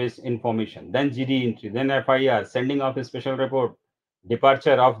with information, then GD entry, then FIR, sending of a special report,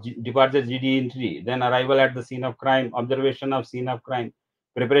 departure GD entry, then arrival at the scene of crime, observation of scene of crime,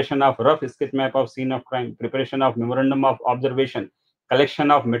 preparation of rough sketch map of scene of crime, preparation of memorandum of observation,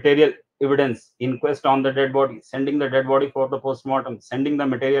 collection of material evidence, inquest on the dead body, sending the dead body for the post-mortem, sending the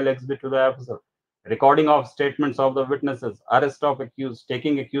material exhibit to the officer, recording of statements of the witnesses, arrest of accused,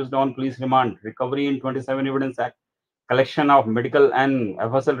 taking accused on police remand, recovery in 27 Evidence Act, collection of medical and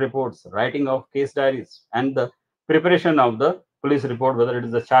FSL reports, writing of case diaries, and the preparation of the police report, whether it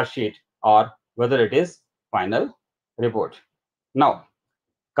is a charge sheet or whether it is final report. Now,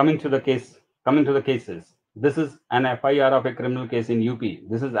 coming to the cases. This is an FIR of a criminal case in UP.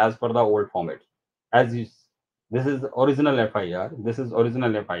 This is as per the old format. This is original FIR. This is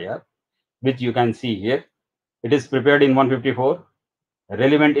original FIR, which you can see here. It is prepared in 154,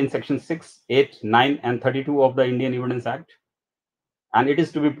 relevant in section 6, 8, 9, and 32 of the Indian Evidence Act, and it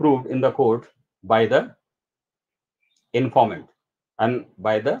is to be proved in the court by the informant and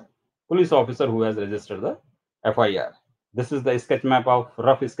by the police officer who has registered the FIR. This is the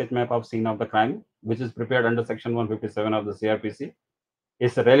rough sketch map of scene of the crime, which is prepared under section 157 of the CRPC.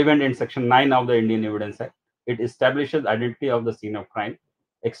 It's relevant in section 9 of the Indian Evidence Act. It establishes identity of the scene of crime,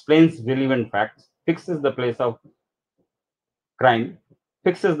 explains relevant facts, fixes the place of crime,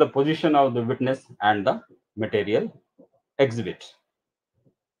 fixes the position of the witness and the material exhibit.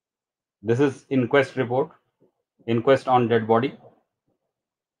 This is inquest report, inquest on dead body,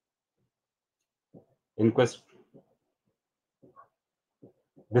 inquest.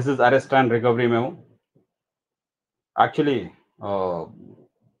 This is arrest and recovery memo. Actually,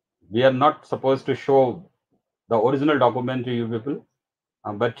 we are not supposed to show the original document to you people,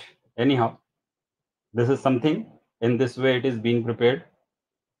 but anyhow, this is something. In this way it is being prepared.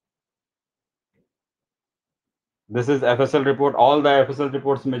 This is FSL report. All the FSL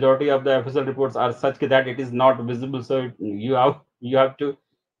reports, majority of the FSL reports are such that it is not visible. So you have to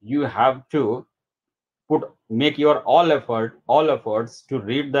make your all efforts to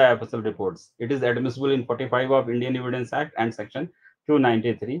read the FSL reports. It is admissible in 45 of Indian Evidence Act and section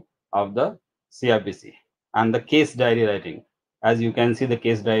 293 of the CRPC. And the case diary writing. As you can see, the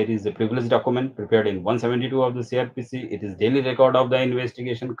case diary is a privileged document prepared in 172 of the CRPC. It is daily record of the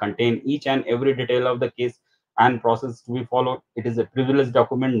investigation, contain each and every detail of the case and process to be followed. It is a privileged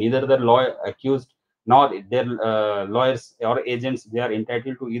document. Neither the lawyer accused nor their lawyers or agents, they are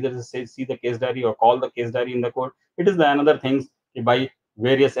entitled to either see the case diary or call the case diary in the court. It is the another things by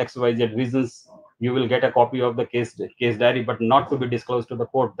various XYZ reasons you will get a copy of the case diary, but not to be disclosed to the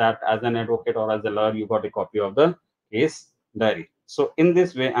court that as an advocate or as a lawyer you got a copy of the case diary. So in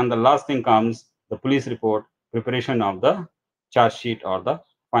this way, and the last thing comes the police report, preparation of the charge sheet or the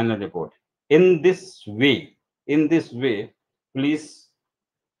final report. In this way, police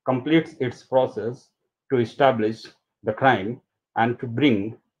completes its process to establish the crime and to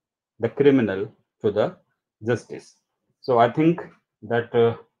bring the criminal to the justice. So I think that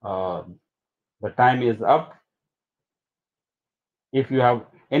the time is up. If you have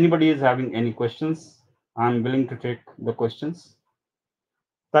anybody is having any questions, I'm willing to take the questions.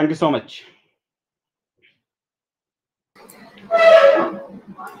 Thank you so much.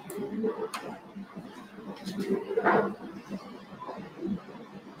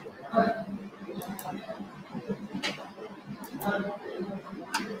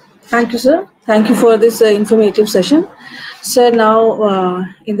 Thank you, sir. Thank you for this informative session. Sir, now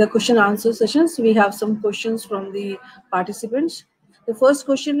in the question answer sessions, we have some questions from the participants. The first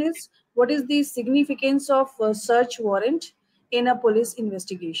question is, what is the significance of search warrant in a police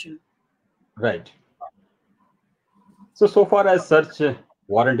investigation? Right. So far as search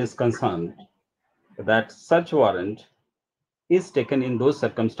warrant is concerned, that search warrant is taken in those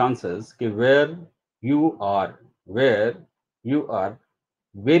circumstances where you are very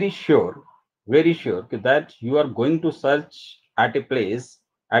sure that you are going to search at a place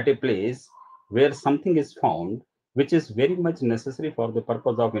where something is found which is very much necessary for the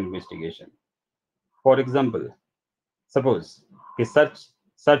purpose of investigation. For example, suppose a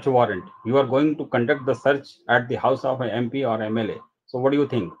search warrant, you are going to conduct the search at the house of an MP or MLA. So what do you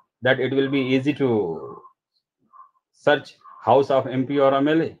think, that it will be easy to search house of MP or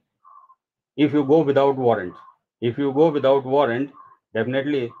MLA? If you go without warrant,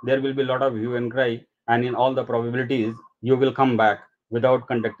 definitely there will be a lot of hue and cry, and in all the probabilities you will come back without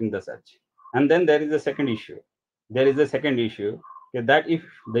conducting the search. And then there is a second issue. That if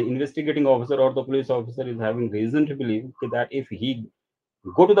the investigating officer or the police officer is having reason to believe that if he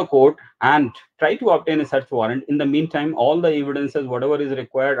go to the court and try to obtain a search warrant, in the meantime all the evidences whatever is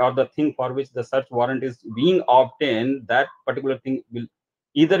required or the thing for which the search warrant is being obtained, that particular thing will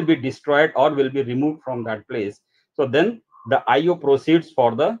either be destroyed or will be removed from that place. So then the IO proceeds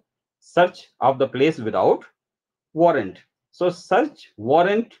for the search of the place without warrant. So search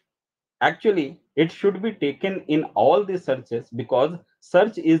warrant, actually it should be taken in all the searches, because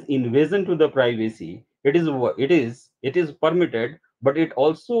search is invasion to the privacy. It is permitted, but it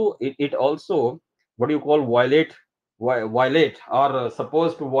also what do you call violate or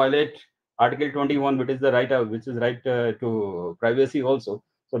supposed to violate article 21, which is the right to privacy also.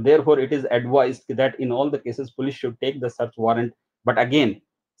 So therefore it is advised that in all the cases police should take the search warrant. But again,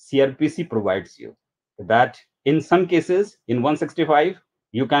 CRPC provides you that in some cases, in 165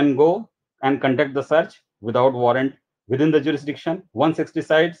 you can go and conduct the search without warrant within the jurisdiction,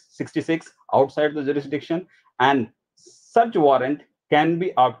 166 outside the jurisdiction, and search warrant can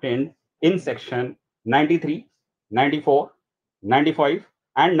be obtained in section 93, 94, 95,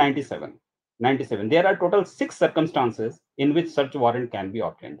 and 97. There are total 6 circumstances in which search warrant can be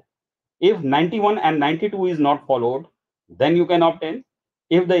obtained. If 91 and 92 is not followed, then you can obtain.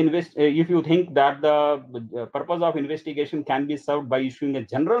 If you think that the purpose of investigation can be served by issuing a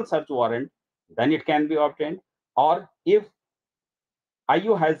general search warrant, then it can be obtained. Or if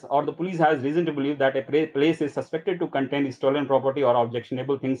IU has or the police has reason to believe that a place is suspected to contain stolen property or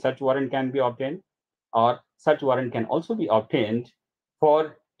objectionable things, search warrant can be obtained. Or search warrant can also be obtained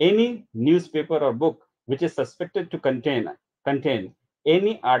for any newspaper or book which is suspected to contain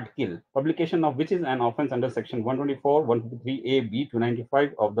any article, publication of which is an offense under section 124, 153A, B,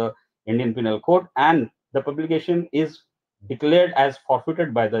 295 of the Indian Penal Code, and the publication is declared as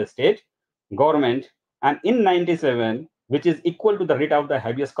forfeited by the state government, and in 97, which is equal to the writ of the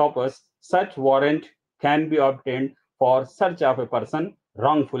habeas corpus, such warrant can be obtained for search of a person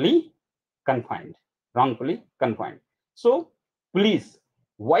wrongfully confined. So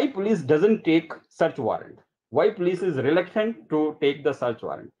why police doesn't take search warrant? Why police is reluctant to take the search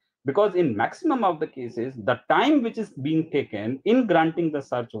warrant? Because in maximum of the cases, the time which is being taken in granting the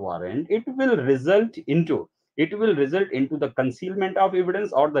search warrant, it will result into the concealment of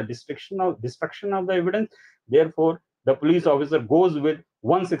evidence or the destruction of the evidence. Therefore, the police officer goes with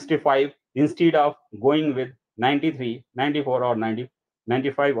 165 instead of going with 93, 94, or 90,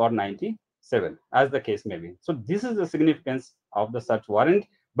 95, or 97, as the case may be. So this is the significance of the search warrant.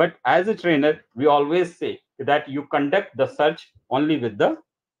 But as a trainer, we always say that you conduct the search only with the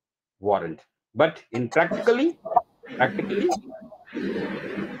warrant. But in practically.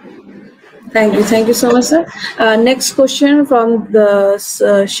 Thank you so much, sir. Next question from the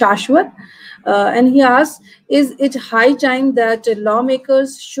Shashwat, and he asks, is it high time that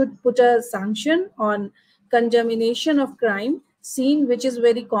lawmakers should put a sanction on condemnation of crime scene, which is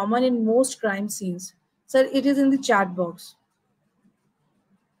very common in most crime scenes? Sir, it is in the chat box.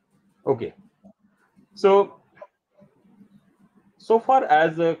 Okay. So far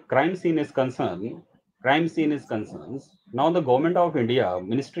as a crime scene is concerned, now the government of India,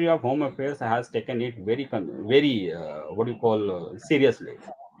 Ministry of Home Affairs, has taken it very, what do you call, seriously.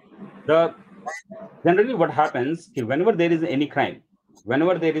 Generally what happens, whenever there is any crime,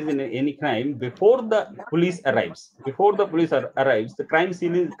 before the police arrives, the crime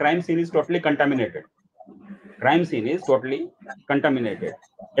scene is totally contaminated.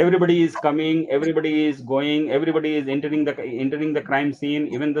 Everybody is coming, everybody is going, everybody is entering the crime scene.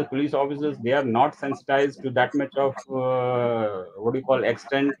 Even the police officers, they are not sensitized to that much of what do you call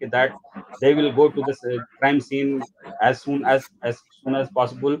extent that they will go to this crime scene as soon as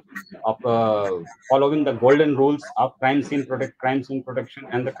possible, of following the golden rules of crime scene protection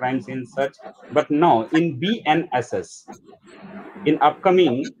and the crime scene search. But now in BNSS, in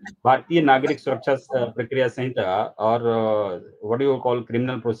upcoming Bharatiya Nagarik Suraksha Prakriya Sanhita, or what do you call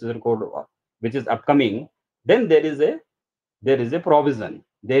Criminal Procedure Code, which is upcoming, then there is a provision.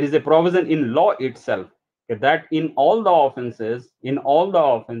 There is a provision in law itself, that in all the offenses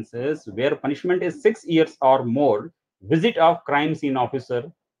where punishment is 6 years or more, visit of crime scene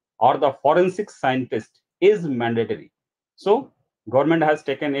officer or the forensic scientist is mandatory. So government has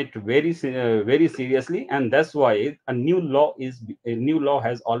taken it very seriously, and that's why a new law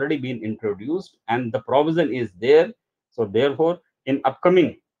has already been introduced, and the provision is there. So therefore, in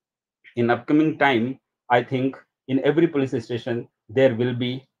upcoming time, I think in every police station there will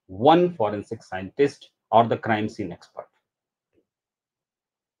be one forensic scientist or the crime scene expert.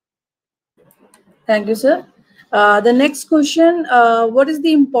 Thank you, sir. The next question, what is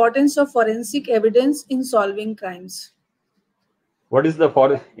the importance of forensic evidence in solving crimes? What is the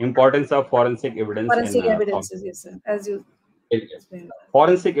importance of forensic evidence Forensic in evidences, yes, sir, as you explained.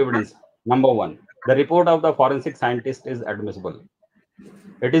 Forensic evidence. Number one, the report of the forensic scientist is admissible.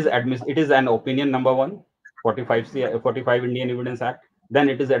 It is an opinion. Number one, 45 Indian Evidence Act. Then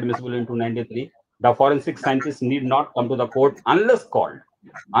it is admissible in 293. The forensic scientist need not come to the court unless called,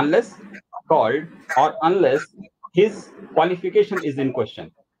 or unless his qualification is in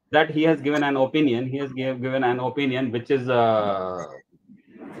question. That he has given an opinion. He has given an opinion which is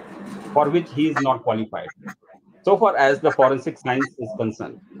for which he is not qualified. So far as the forensic science is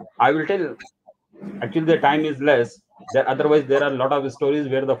concerned, I will tell. Actually, the time is less. Otherwise, there are a lot of stories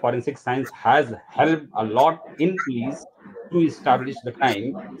where the forensic science has helped a lot in police to establish the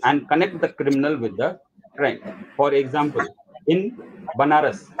crime and connect the criminal with the crime. For example, in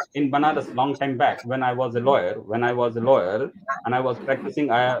Banaras, long time back, when I was a lawyer, and I was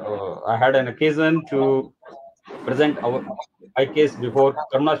practicing, I had an occasion to present my case before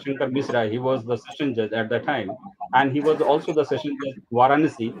Karuna Shankar Misra. He was the session judge at that time, and he was also the session judge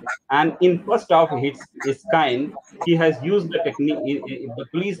Varanasi. And in first of his kind, he has used the technique. The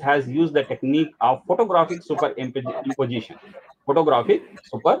police has used the technique of photographic superimposition. Photographic Yes.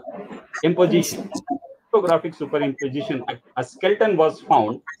 superimposition. Photographic superimposition. A skeleton was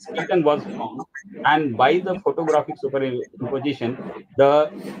found, and by the photographic superimposition, the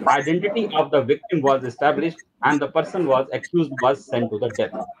identity of the victim was established, and the person was accused was sent to the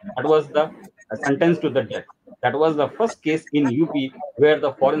death. That was the sentence to the death. That was the first case in UP where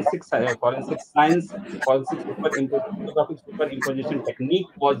the photographic superimposition technique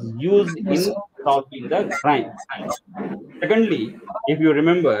was used in solving the crime. Secondly, if you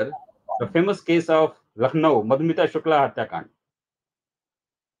remember the famous case of Lucknow, Madhumita Shukla Hatyakand.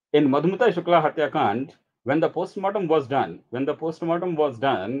 In Madhumita Shukla Hatyakand, when the postmortem was done,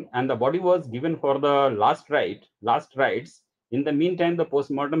 and the body was given for the last rites, in the meantime, the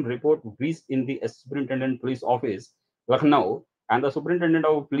postmortem report reached in the Superintendent Police Office, Lucknow, and the Superintendent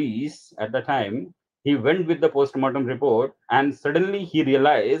of Police at the time, he went with the postmortem report, and suddenly he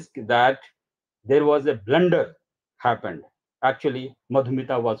realized that there was a blunder happened. Actually,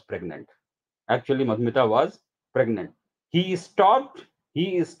 Madhumita was pregnant. He stopped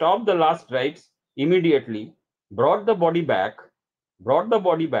the last rites immediately, brought the body back.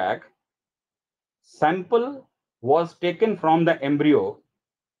 Sample was taken from the embryo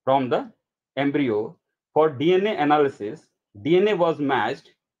for DNA analysis. DNA was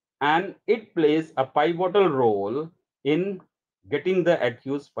matched, and it plays a pivotal role in getting the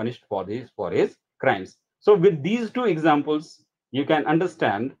accused punished for his crimes. So with these two examples, you can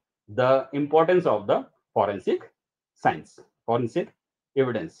understand the importance of the forensic science, forensic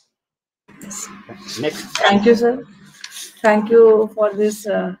evidence. Next. Thank you, sir. Thank you for this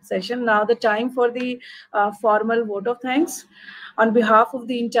session. Now the time for the formal vote of thanks. On behalf of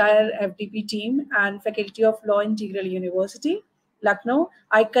the entire FDP team and Faculty of Law, Integral University, Lucknow,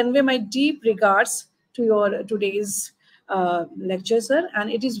 I convey my deep regards to your today's lecture, sir, and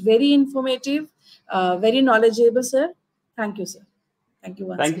it is very informative, very knowledgeable, sir. Thank you, sir. Thank you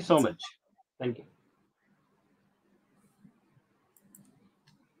once Thank you again, so sir. much. Thank you.